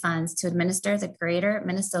state funds to administer the Greater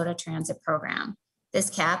Minnesota Transit Program. This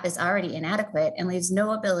cap is already inadequate and leaves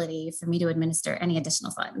no ability for me to administer any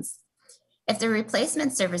additional funds. If the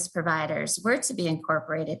replacement service providers were to be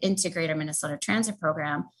incorporated into Greater Minnesota Transit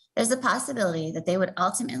Program, there's a possibility that they would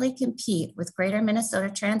ultimately compete with Greater Minnesota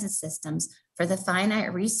Transit Systems for the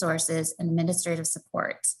finite resources and administrative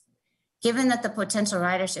support. Given that the potential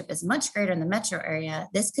ridership is much greater in the metro area,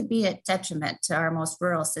 this could be a detriment to our most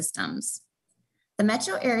rural systems. The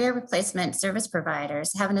metro area replacement service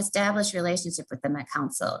providers have an established relationship with the Met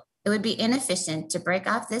Council. It would be inefficient to break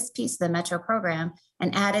off this piece of the metro program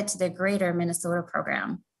and add it to the Greater Minnesota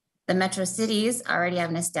program. The metro cities already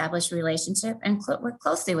have an established relationship and work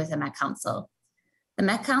closely with the Met Council. The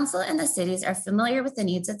Met Council and the cities are familiar with the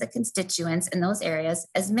needs of the constituents in those areas,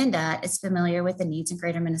 as MnDOT is familiar with the needs in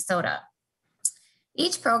Greater Minnesota.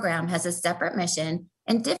 Each program has a separate mission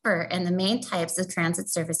and differ in the main types of transit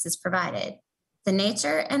services provided. The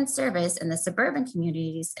nature and service in the suburban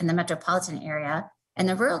communities in the metropolitan area and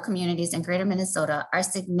the rural communities in Greater Minnesota are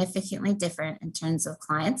significantly different in terms of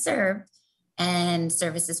clients served and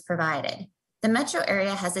services provided. The metro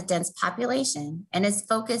area has a dense population and is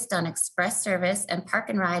focused on express service and park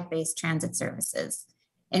and ride based transit services.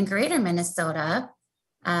 In Greater Minnesota,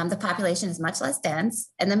 the population is much less dense,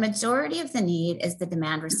 and the majority of the need is the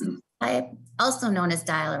demand response type, also known as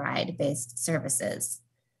dial-a-ride based services.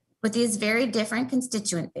 With these very different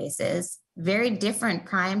constituent bases, very different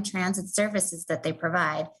prime transit services that they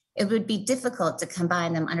provide, it would be difficult to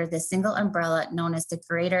combine them under the single umbrella known as the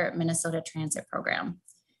Greater Minnesota Transit Program.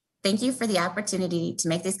 Thank you for the opportunity to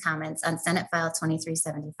make these comments on Senate File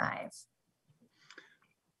 2375.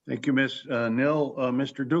 Thank you, Ms. Nill.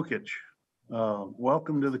 Mr. Dukic,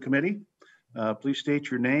 welcome to the committee. Please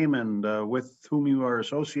state your name and with whom you are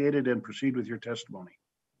associated and proceed with your testimony.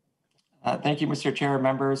 Thank you, Mr. Chair,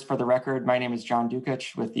 members. For the record, my name is John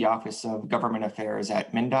Dukic with the Office of Government Affairs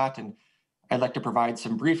at MnDOT, and I'd like to provide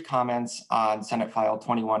some brief comments on Senate File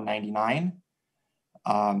 2199.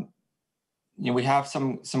 We have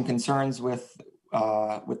some concerns with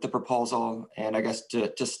the proposal, and I guess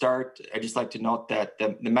to start, I'd just like to note that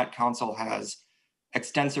the Met Council has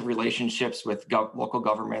extensive relationships with local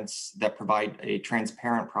governments that provide a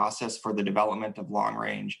transparent process for the development of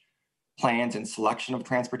long-range plans and selection of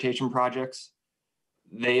transportation projects.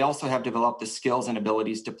 They also have developed the skills and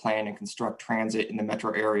abilities to plan and construct transit in the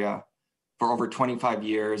metro area for over 25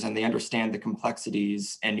 years, and they understand the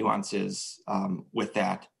complexities and nuances with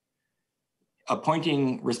that.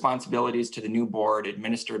 Appointing responsibilities to the new board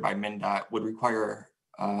administered by MnDOT would require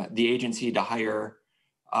the agency to hire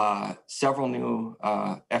several new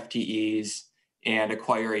FTEs and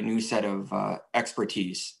acquire a new set of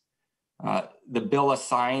expertise. The bill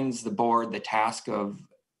assigns the board the task of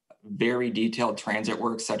very detailed transit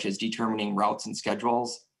work, such as determining routes and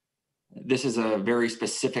schedules. This is a very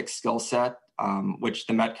specific skill set, which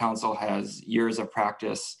the Met Council has years of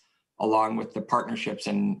practice, along with the partnerships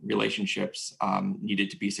and relationships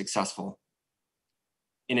needed to be successful.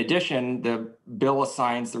 In addition, the bill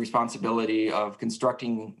assigns the responsibility of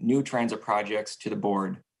constructing new transit projects to the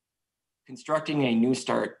board. Constructing a New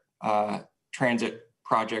Start transit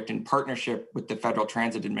project in partnership with the Federal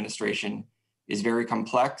Transit Administration is very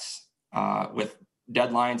complex with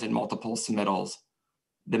deadlines and multiple submittals.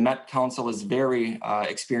 The Met Council is very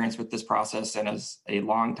experienced with this process and has a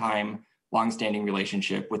long-standing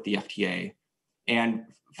relationship with the FTA. And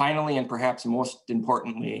finally, and perhaps most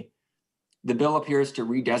importantly, the bill appears to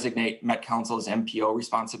redesignate Met Council's MPO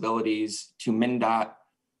responsibilities to MnDOT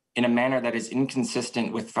in a manner that is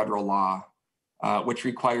inconsistent with federal law, which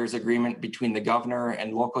requires agreement between the governor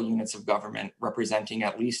and local units of government representing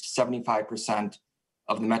at least 75%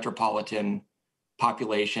 of the metropolitan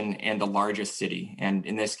population and the largest city. And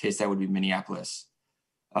in this case, that would be Minneapolis.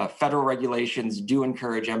 Federal regulations do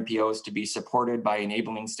encourage MPOs to be supported by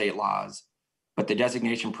enabling state laws, but the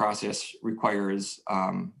designation process requires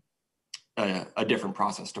a different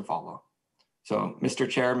process to follow. So, Mr.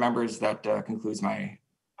 Chair, members, that concludes my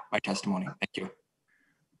testimony. Thank you.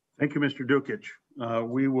 Thank you, Mr. Dukic.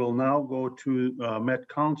 We will now go to Met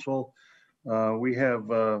Council. We have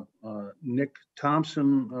Nick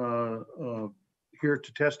Thompson here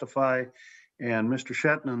to testify, and Mr.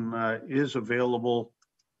 Shetman is available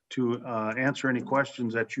to answer any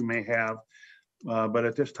questions that you may have. But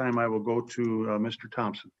at this time, I will go to Mr.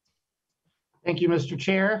 Thompson. Thank you, Mr.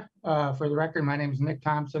 Chair. For the record, my name is Nick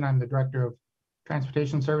Thompson. I'm the Director of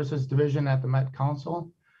Transportation Services Division at the Met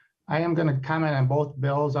Council. I am going to comment on both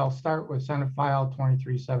bills. I'll start with Senate File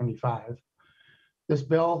 2375. This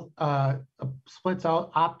bill splits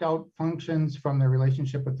out opt-out functions from the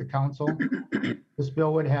relationship with the council. This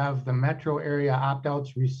bill would have the metro area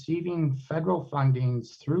opt-outs receiving federal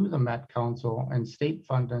fundings through the Met Council and state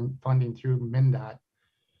funding through MnDOT.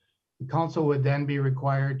 The council would then be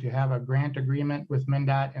required to have a grant agreement with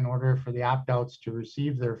MnDOT in order for the opt-outs to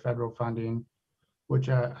receive their federal funding, which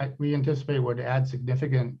we anticipate would add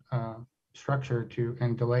significant structure to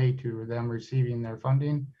and delay to them receiving their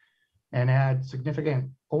funding and add significant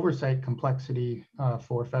oversight complexity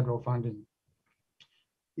for federal funding.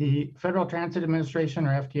 The Federal Transit Administration,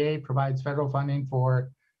 or FTA, provides federal funding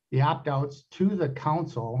for the opt-outs to the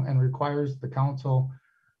council and requires the council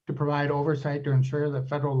to provide oversight to ensure that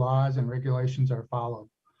federal laws and regulations are followed.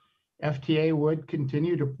 FTA would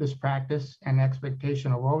continue this practice and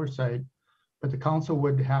expectation of oversight, but the council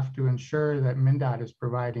would have to ensure that MnDOT is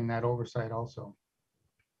providing that oversight also.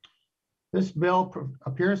 This bill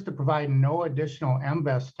appears to provide no additional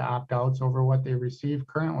MVEST to opt-outs over what they receive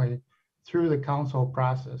currently through the council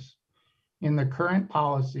process. In the current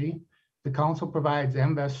policy, the council provides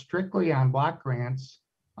MVEST strictly on block grants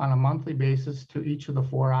on a monthly basis to each of the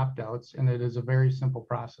 4 opt-outs, and it is a very simple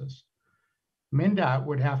process. MnDOT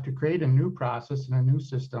would have to create a new process and a new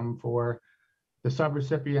system for the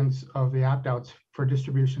subrecipients of the opt-outs for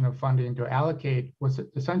distribution of funding to allocate what's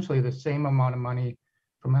essentially the same amount of money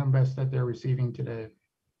from MVEST that they're receiving today.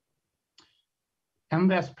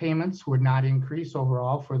 MVEST payments would not increase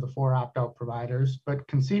overall for the 4 opt-out providers, but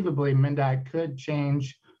conceivably MnDOT could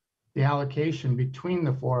change the allocation between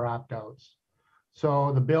the 4 opt-outs.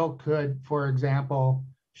 So the bill could, for example,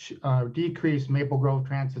 decrease Maple Grove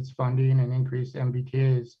Transit's funding and increase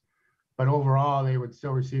MBTA's, but overall they would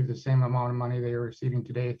still receive the same amount of money they are receiving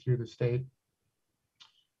today through the state.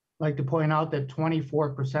 I'd like to point out that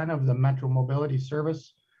 24% of the Metro Mobility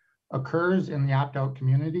service occurs in the opt-out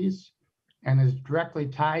communities and is directly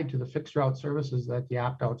tied to the fixed route services that the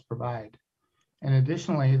opt-outs provide. And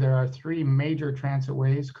additionally, there are 3 major transit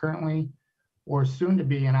ways currently or soon to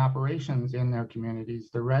be in operations in their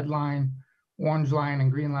communities, the Red Line, Orange Line,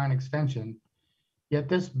 and Green Line extension. Yet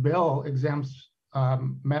this bill exempts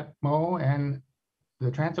MetMo and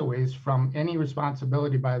the transit ways from any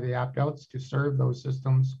responsibility by the opt-outs to serve those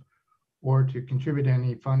systems or to contribute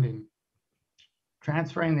any funding.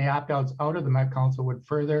 Transferring the opt-outs out of the Met Council would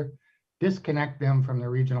further disconnect them from the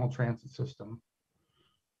regional transit system.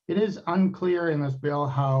 It is unclear in this bill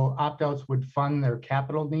how opt-outs would fund their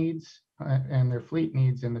capital needs and their fleet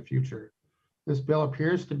needs in the future. this bill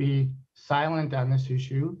appears to be silent on this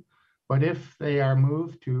issue, but if they are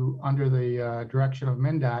moved to under the direction of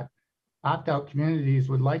MnDOT, opt-out communities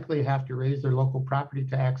would likely have to raise their local property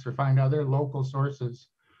tax or find other local sources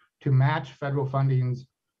to match federal fundings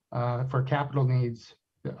for capital needs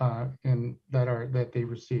that they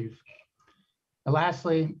receive. And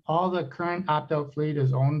lastly, all the current opt-out fleet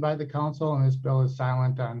is owned by the council, and this bill is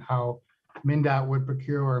silent on how MnDOT would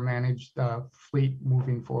procure or manage the fleet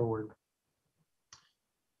moving forward.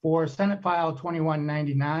 For Senate File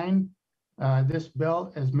 2199, this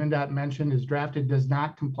bill, as MnDOT mentioned, is drafted, does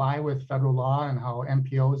not comply with federal law and how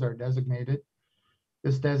MPOs are designated.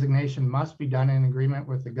 This designation must be done in agreement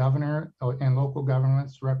with the governor and local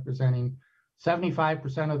governments representing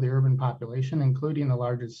 75% of the urban population, including the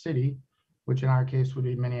largest city, which in our case would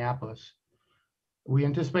be Minneapolis. We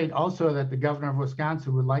anticipate also that the governor of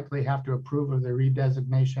Wisconsin would likely have to approve of the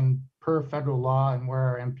redesignation per federal law and where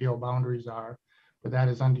our MPO boundaries are, but that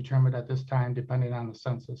is undetermined at this time, depending on the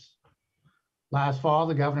census. Last fall,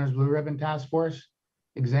 the Governor's Blue Ribbon Task Force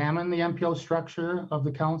examined the MPO structure of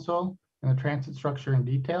the council and the transit structure in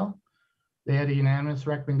detail. They had a unanimous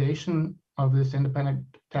recommendation of this independent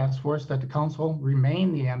task force that the council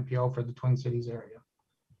remain the MPO for the Twin Cities area.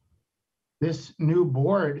 This new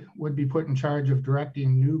board would be put in charge of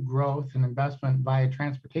directing new growth and investment via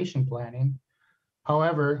transportation planning.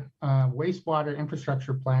 However, wastewater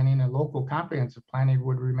infrastructure planning and local comprehensive planning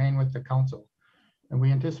would remain with the council. And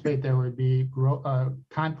we anticipate there would be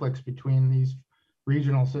conflicts between these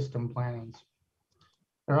regional system plannings.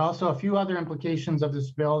 There are also a few other implications of this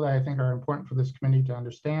bill that I think are important for this committee to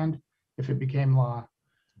understand if it became law.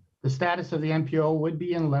 The status of the MPO would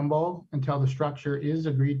be in limbo until the structure is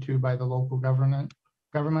agreed to by the local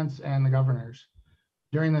governments and the governors.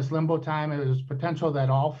 During this limbo time, it is potential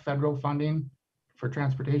that all federal funding for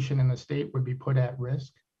transportation in the state would be put at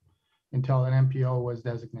risk until an MPO was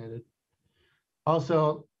designated.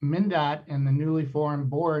 Also, MnDOT and the newly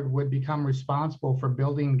formed board would become responsible for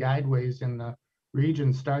building guideways in the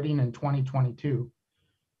region starting in 2022.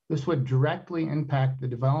 This would directly impact the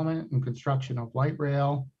development and construction of light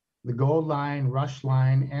rail, the Gold Line, Rush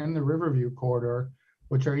Line, and the Riverview Corridor,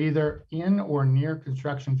 which are either in or near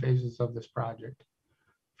construction phases of this project.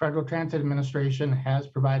 Federal Transit Administration has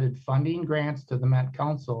provided funding grants to the Met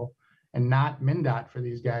Council and not MnDOT for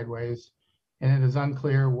these guideways, and it is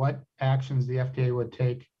unclear what actions the FTA would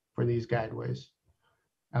take for these guideways.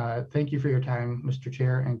 Thank you for your time, Mr.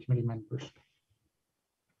 Chair and committee members.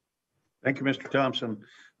 Thank you, Mr. Thompson.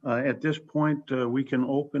 At this point, we can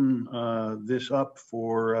open this up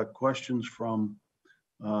for questions from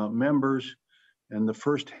members. And the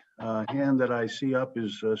first hand that I see up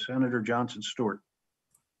is Senator Johnson Stewart.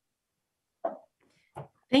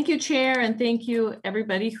 Thank you, Chair, and thank you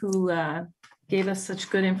everybody who gave us such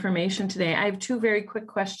good information today. I have two very quick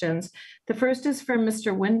questions. The first is from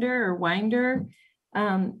Mr. Winder.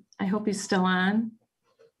 I hope he's still on.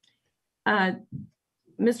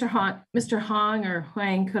 Mr. Hong or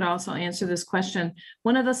Huang could also answer this question.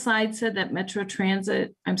 One of the slides said that Metro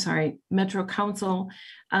Council,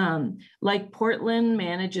 like Portland,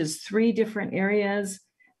 manages 3 different areas: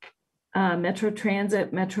 Metro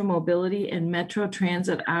Transit, Metro Mobility, and Metro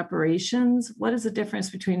Transit Operations. What is the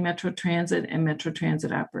difference between Metro Transit and Metro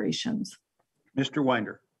Transit Operations? Mr.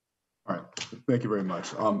 Winder. All right, thank you very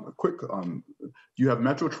much. You have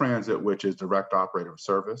Metro Transit, which is direct operator of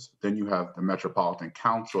service. Then you have the Metropolitan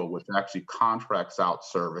Council, which actually contracts out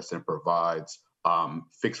service and provides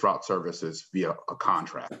fixed route services via a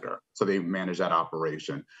contractor. So they manage that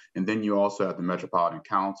operation. And then you also have the Metropolitan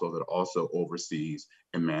Council that also oversees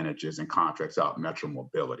and manages and contracts out Metro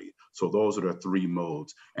Mobility. So those are the 3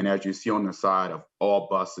 modes. And as you see on the side of all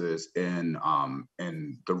buses in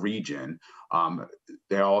the region,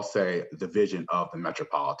 they all say the vision of the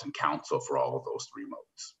Metropolitan Council for all of those 3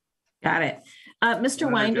 modes. Got it.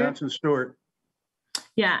 Mr. Winder. Johnson Stewart.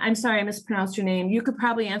 Yeah, I'm sorry, I mispronounced your name. You could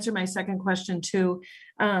probably answer my second question too.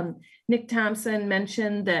 Nick Thompson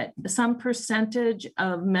mentioned that some percentage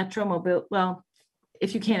of Metro Mobility, well,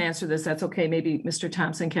 if you can't answer this, that's okay. Maybe Mr.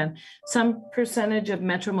 Thompson can. Some percentage of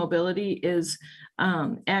Metro Mobility is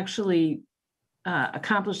actually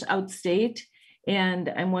accomplished outstate. And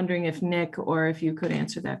I'm wondering if Nick or if you could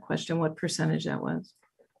answer that question, what percentage that was.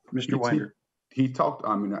 Mr. Winder. He talked,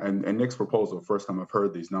 and Nick's proposal, the first time I've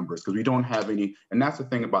heard these numbers, because we don't have any, and that's the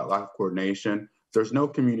thing about lack of coordination. There's no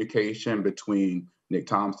communication between Nick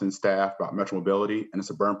Thompson's staff about Metro Mobility and the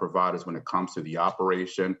suburban providers when it comes to the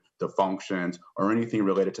operation, the functions, or anything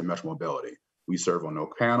related to Metro Mobility. We serve on no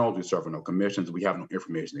panels, we serve on no commissions, we have no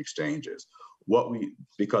information exchanges.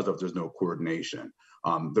 Because there's no coordination.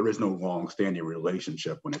 There is no long-standing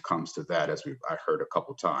relationship when it comes to that, as I heard a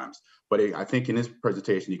couple times. But I think in his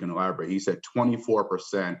presentation, you can elaborate. He said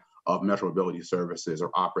 24% of Metro Mobility services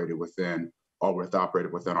are operated within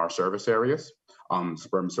our service areas,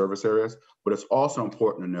 suburban service areas. But it's also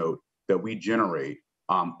important to note that we generate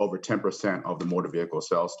over 10% of the motor vehicle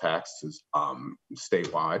sales taxes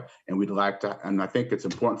statewide. And we'd like to, and I think it's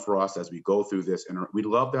important for us as we go through this, and we'd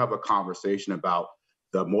love to have a conversation about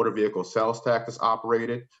the motor vehicle sales tax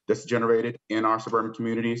that's generated in our suburban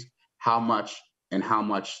communities, how much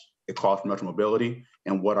it costs for Metro Mobility,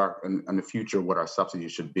 and what in the future, what our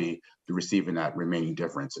subsidies should be to receiving that remaining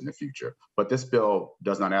difference in the future. But this bill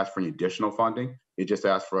does not ask for any additional funding. It just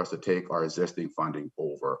asks for us to take our existing funding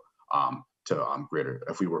over to greater,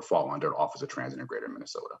 if we were fall under Office of Transit in Greater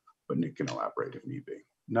Minnesota. But Nick can elaborate if need be.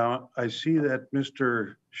 Now, I see that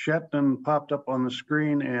Mr. Shetland popped up on the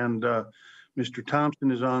screen, and Mr.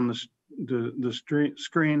 Thompson is on the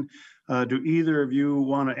screen. Do either of you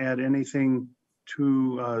want to add anything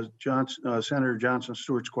to Senator Johnson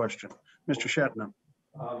Stewart's question? Mr. Shetland.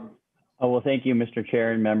 Well, thank you, Mr.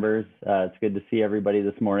 Chair and members. It's good to see everybody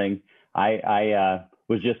this morning. I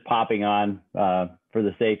was just popping on for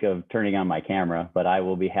the sake of turning on my camera, but I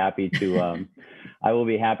will be happy to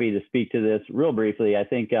speak to this real briefly. I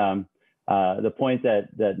think the point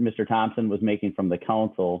that Mr. Thompson was making from the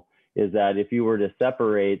council is that if you were to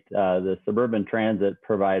separate the suburban transit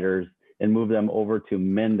providers and move them over to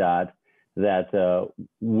MnDOT, that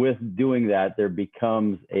with doing that, there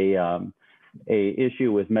becomes a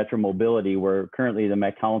issue with Metro Mobility, where currently the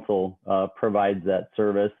Met Council provides that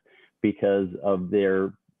service because of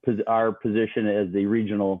our position as the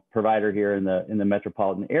regional provider here in the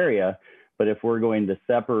metropolitan area. But if we're going to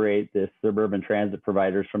separate the suburban transit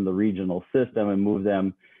providers from the regional system and move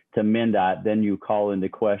them to MnDOT, then you call into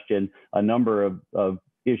question a number of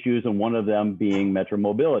issues, and one of them being Metro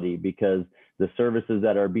Mobility, because the services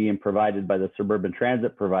that are being provided by the suburban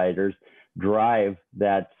transit providers drive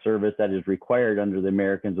that service that is required under the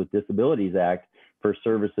Americans with Disabilities Act for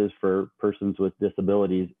services for persons with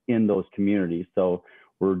disabilities in those communities. So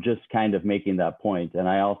we're just kind of making that point. And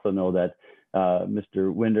I also know that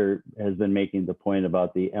Mr. Winder has been making the point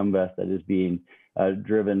about the MVEST that is being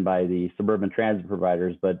driven by the suburban transit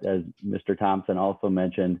providers. But as Mr. Thompson also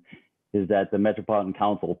mentioned, is that the Metropolitan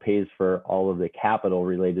Council pays for all of the capital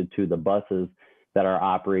related to the buses that are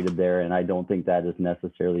operated there. And I don't think that is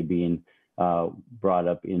necessarily being brought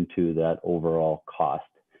up into that overall cost.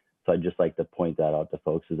 So I'd just like to point that out to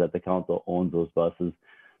folks, is that the council owns those buses.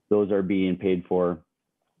 Those are being paid for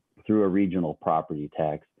through a regional property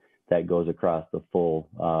tax that goes across the full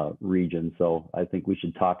region. So I think we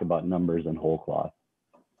should talk about numbers and whole cloth.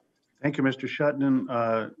 Thank you, Mr. Shetland.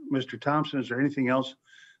 Mr. Thompson, is there anything else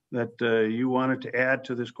that you wanted to add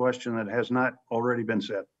to this question that has not already been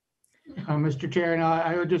said? Mr. Chair, no,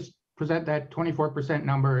 I would just present that 24%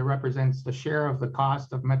 number. It represents the share of the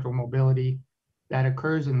cost of Metro Mobility that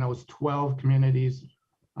occurs in those 12 communities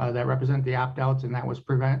that represent the opt-outs, and that was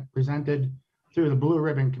presented through the Blue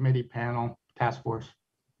Ribbon Committee panel task force.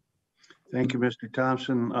 Thank you, Mr.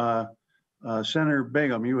 Thompson. Senator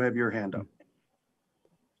Bigham, you have your hand up.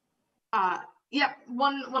 Yeah,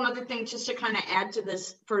 one other thing just to kind of add to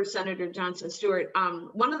this for Senator Johnson Stewart.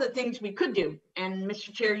 One of the things we could do, and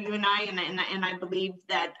Mr. Chair, you and I believe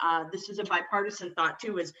that this is a bipartisan thought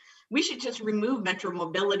too, is we should just remove Metro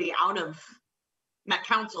Mobility out of Met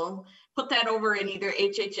Council, put that over in either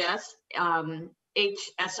HHS,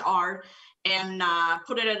 HSR, and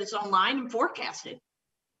put it at its own line and forecast it.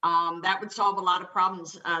 That would solve a lot of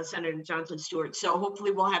problems, Senator Johnson Stewart. So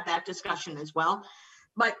hopefully we'll have that discussion as well.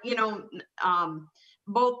 But, you know,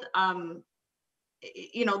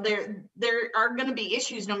 there are going to be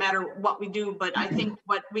issues no matter what we do. But I think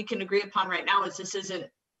what we can agree upon right now is this isn't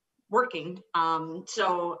working.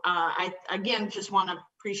 I, again, just want to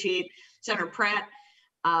appreciate Senator Pratt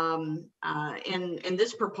in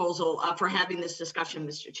this proposal for having this discussion,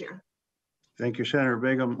 Mr. Chair. Thank you, Senator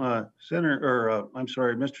Bigham.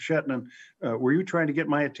 Mr. Shetland, were you trying to get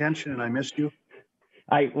my attention and I missed you?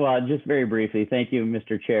 Well, just very briefly, thank you,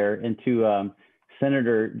 Mr. Chair. And to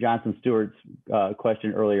Senator Johnson Stewart's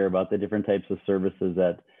question earlier about the different types of services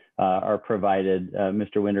that are provided,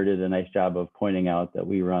 Mr. Winder did a nice job of pointing out that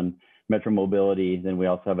we run Metro Mobility, then we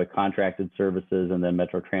also have a contracted services, and then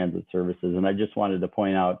Metro Transit services. And I just wanted to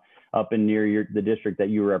point out, up in near the district that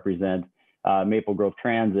you represent, Maple Grove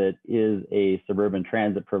Transit is a suburban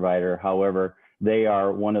transit provider. However, they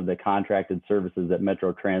are one of the contracted services that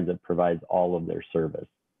Metro Transit provides all of their service.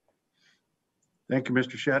 Thank you,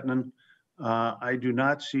 Mr. Shetland. I do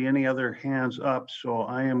not see any other hands up, so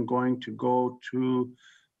I am going to go to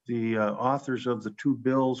the authors of the two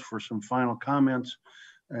bills for some final comments.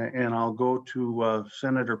 And I'll go to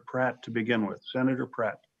Senator Pratt to begin with. Senator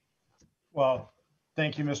Pratt. Well,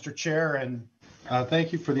 thank you, Mr. Chair, and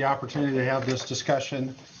thank you for the opportunity to have this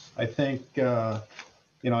discussion. I think,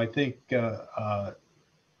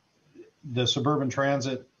 the suburban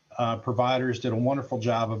transit providers did a wonderful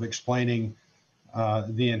job of explaining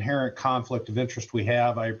the inherent conflict of interest we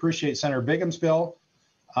have. I appreciate Senator Bigham's bill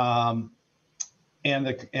and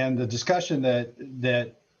the discussion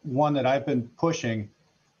that I've been pushing,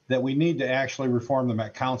 that we need to actually reform the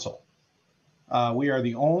Met Council. We are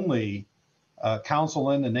the only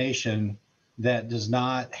council in the nation that does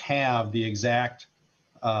not have the exact,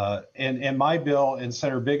 and my bill and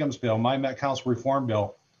Senator Bigham's bill, my Met Council reform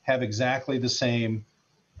bill, have exactly the same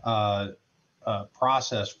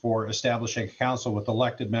process for establishing a council with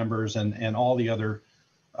elected members and all the other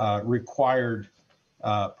required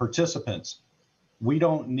participants. We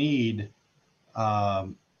don't need,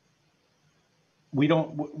 and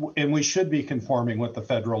we should be conforming with the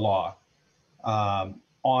federal law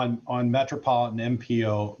on metropolitan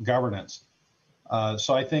MPO governance.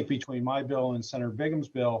 So I think between my bill and Senator Bigham's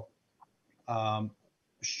bill,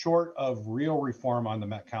 short of real reform on the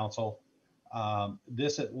Met Council,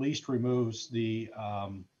 this at least removes the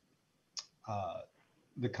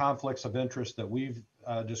conflicts of interest that we've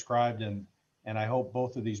described, and I hope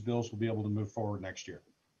both of these bills will be able to move forward next year.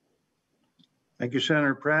 Thank you,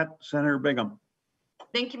 Senator Pratt. Senator Bigham.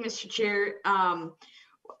 Thank you, Mr. Chair.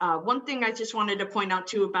 One thing I just wanted to point out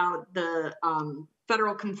too about the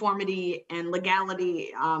federal conformity and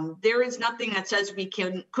legality, there is nothing that says we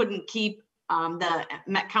couldn't keep the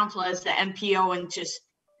Met Council as the MPO and just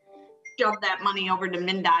shove that money over to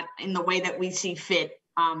MnDOT in the way that we see fit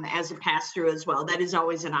as a pass-through as well. That is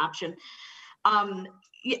always an option.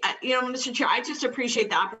 Mr. Chair, I just appreciate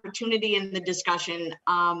the opportunity and the discussion.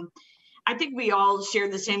 I think we all share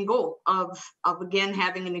the same goal of again,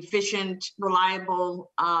 having an efficient,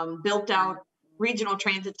 reliable, built out regional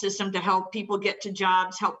transit system to help people get to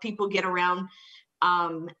jobs, help people get around,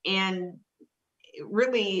 and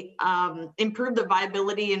really improve the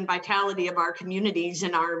viability and vitality of our communities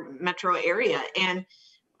in our metro area. And,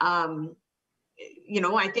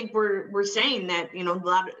 I think we're saying that, a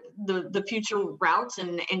lot of the future routes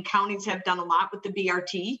and counties have done a lot with the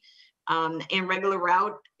BRT. And regular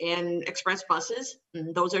route and express buses.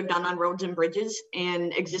 And those are done on roads and bridges,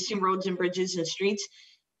 and existing roads and bridges and streets.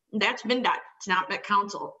 That's MnDOT. It's not Met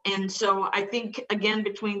Council. And so I think, again,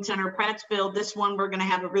 between Senator Pratt's bill, this one, we're going to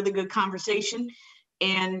have a really good conversation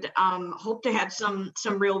and hope to have some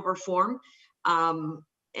real reform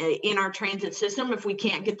in our transit system if we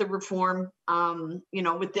can't get the reform,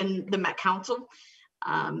 within the Met Council.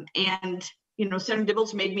 Senator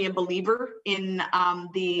Dibble's made me a believer in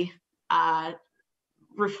the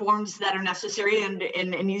reforms that are necessary,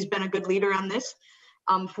 and he's been a good leader on this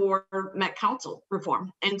for Met Council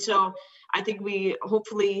reform. And so I think we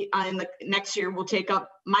hopefully in the next year will take up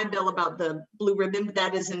my bill about the blue ribbon, but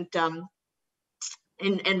that isn't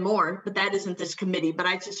and more, but that isn't this committee. But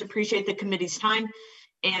I just appreciate the committee's time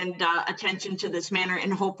and attention to this matter,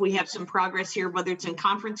 and hope we have some progress here, whether it's in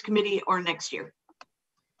conference committee or next year.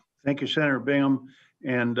 Thank you, Senator Bigham.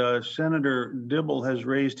 And Senator Dibble has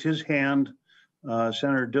raised his hand.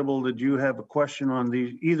 Senator Dibble, did you have a question on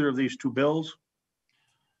either of these two bills?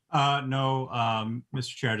 No,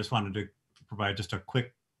 Mr. Chair, I just wanted to provide just a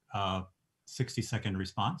quick 60-second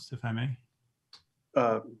response, if I may.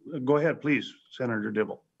 Go ahead, please, Senator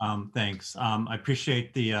Dibble. Thanks. I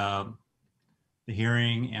appreciate the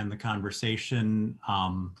hearing and the conversation.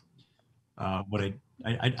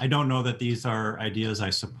 I don't know that these are ideas I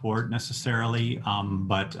support necessarily,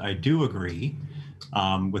 but I do agree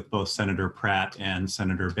with both Senator Pratt and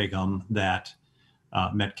Senator Bigham that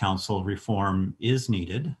Met Council reform is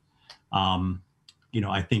needed.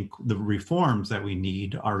 I think the reforms that we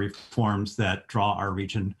need are reforms that draw our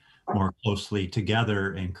region more closely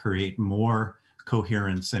together and create more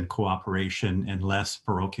coherence and cooperation and less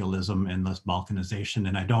parochialism and less balkanization.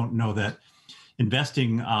 And I don't know that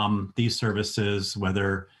investing these services,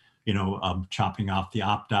 whether, chopping off the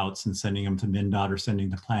opt-outs and sending them to MnDOT or sending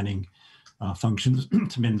the planning functions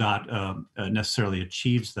to MnDOT necessarily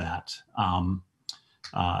achieves that. And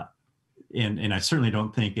I certainly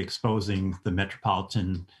don't think exposing the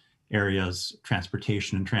metropolitan area's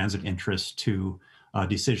transportation and transit interests to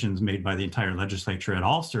decisions made by the entire legislature at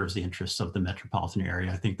all serves the interests of the metropolitan area.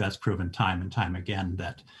 I think that's proven time and time again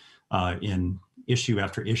that in issue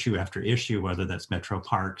after issue after issue, whether that's metro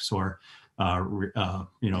parks or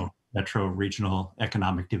metro regional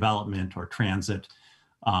economic development or transit,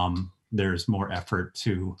 there's more effort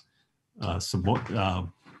to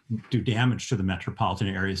do damage to the metropolitan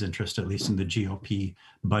area's interest, at least in the GOP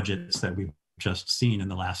budgets that we've just seen in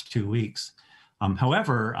the last 2 weeks.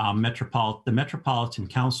 However, the Metropolitan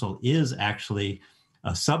Council is actually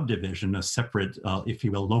a subdivision, a separate, if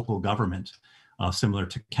you will, local government, similar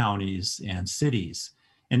to counties and cities.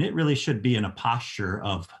 And it really should be in a posture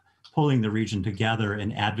of pulling the region together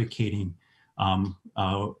and advocating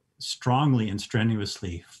strongly and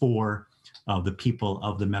strenuously for the people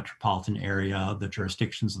of the metropolitan area, the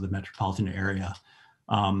jurisdictions of the metropolitan area.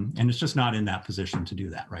 And it's just not in that position to do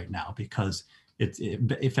that right now, because it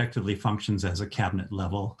effectively functions as a cabinet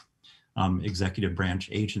level executive branch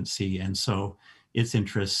agency. And so its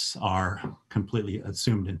interests are completely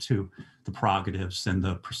assumed into the prerogatives and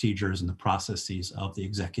the procedures and the processes of the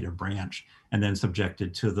executive branch, and then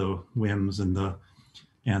subjected to the whims and the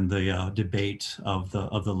debate of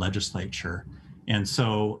the legislature. And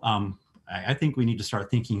so I think we need to start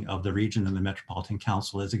thinking of the region and the Metropolitan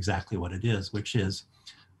Council as exactly what it is, which is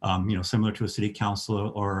similar to a city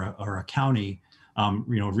council or a county,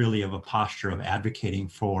 really of a posture of advocating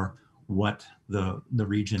for what the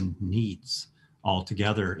region needs all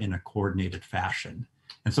together in a coordinated fashion.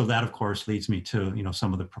 And so that, of course, leads me to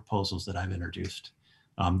some of the proposals that I've introduced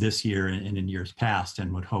this year and in years past,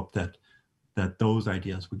 and would hope that those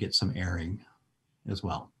ideas would get some airing as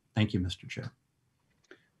well. Thank you, Mr. Chair.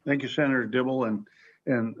 Thank you, Senator Dibble.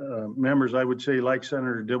 And members, I would say, like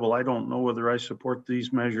Senator Dibble, I don't know whether I support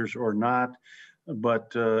these measures or not,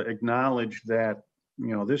 but acknowledge that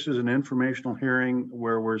this is an informational hearing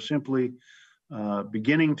where we're simply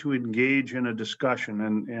beginning to engage in a discussion,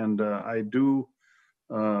 and I do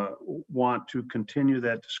want to continue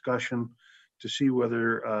that discussion to see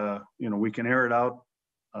whether we can air it out.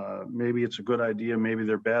 Maybe it's a good idea, maybe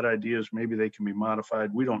they're bad ideas, maybe they can be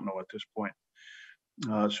modified. We don't know at this point.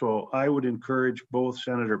 So I would encourage both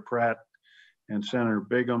Senator Pratt and Senator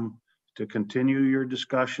Bigham to continue your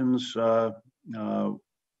discussions in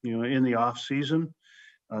the off season.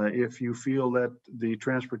 If you feel that the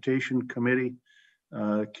Transportation Committee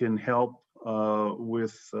can help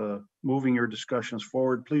with moving your discussions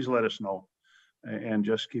forward, please let us know and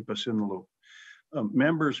just keep us in the loop.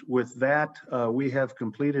 Members, with that, we have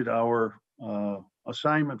completed our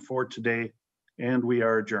assignment for today, and we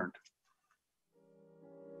are adjourned.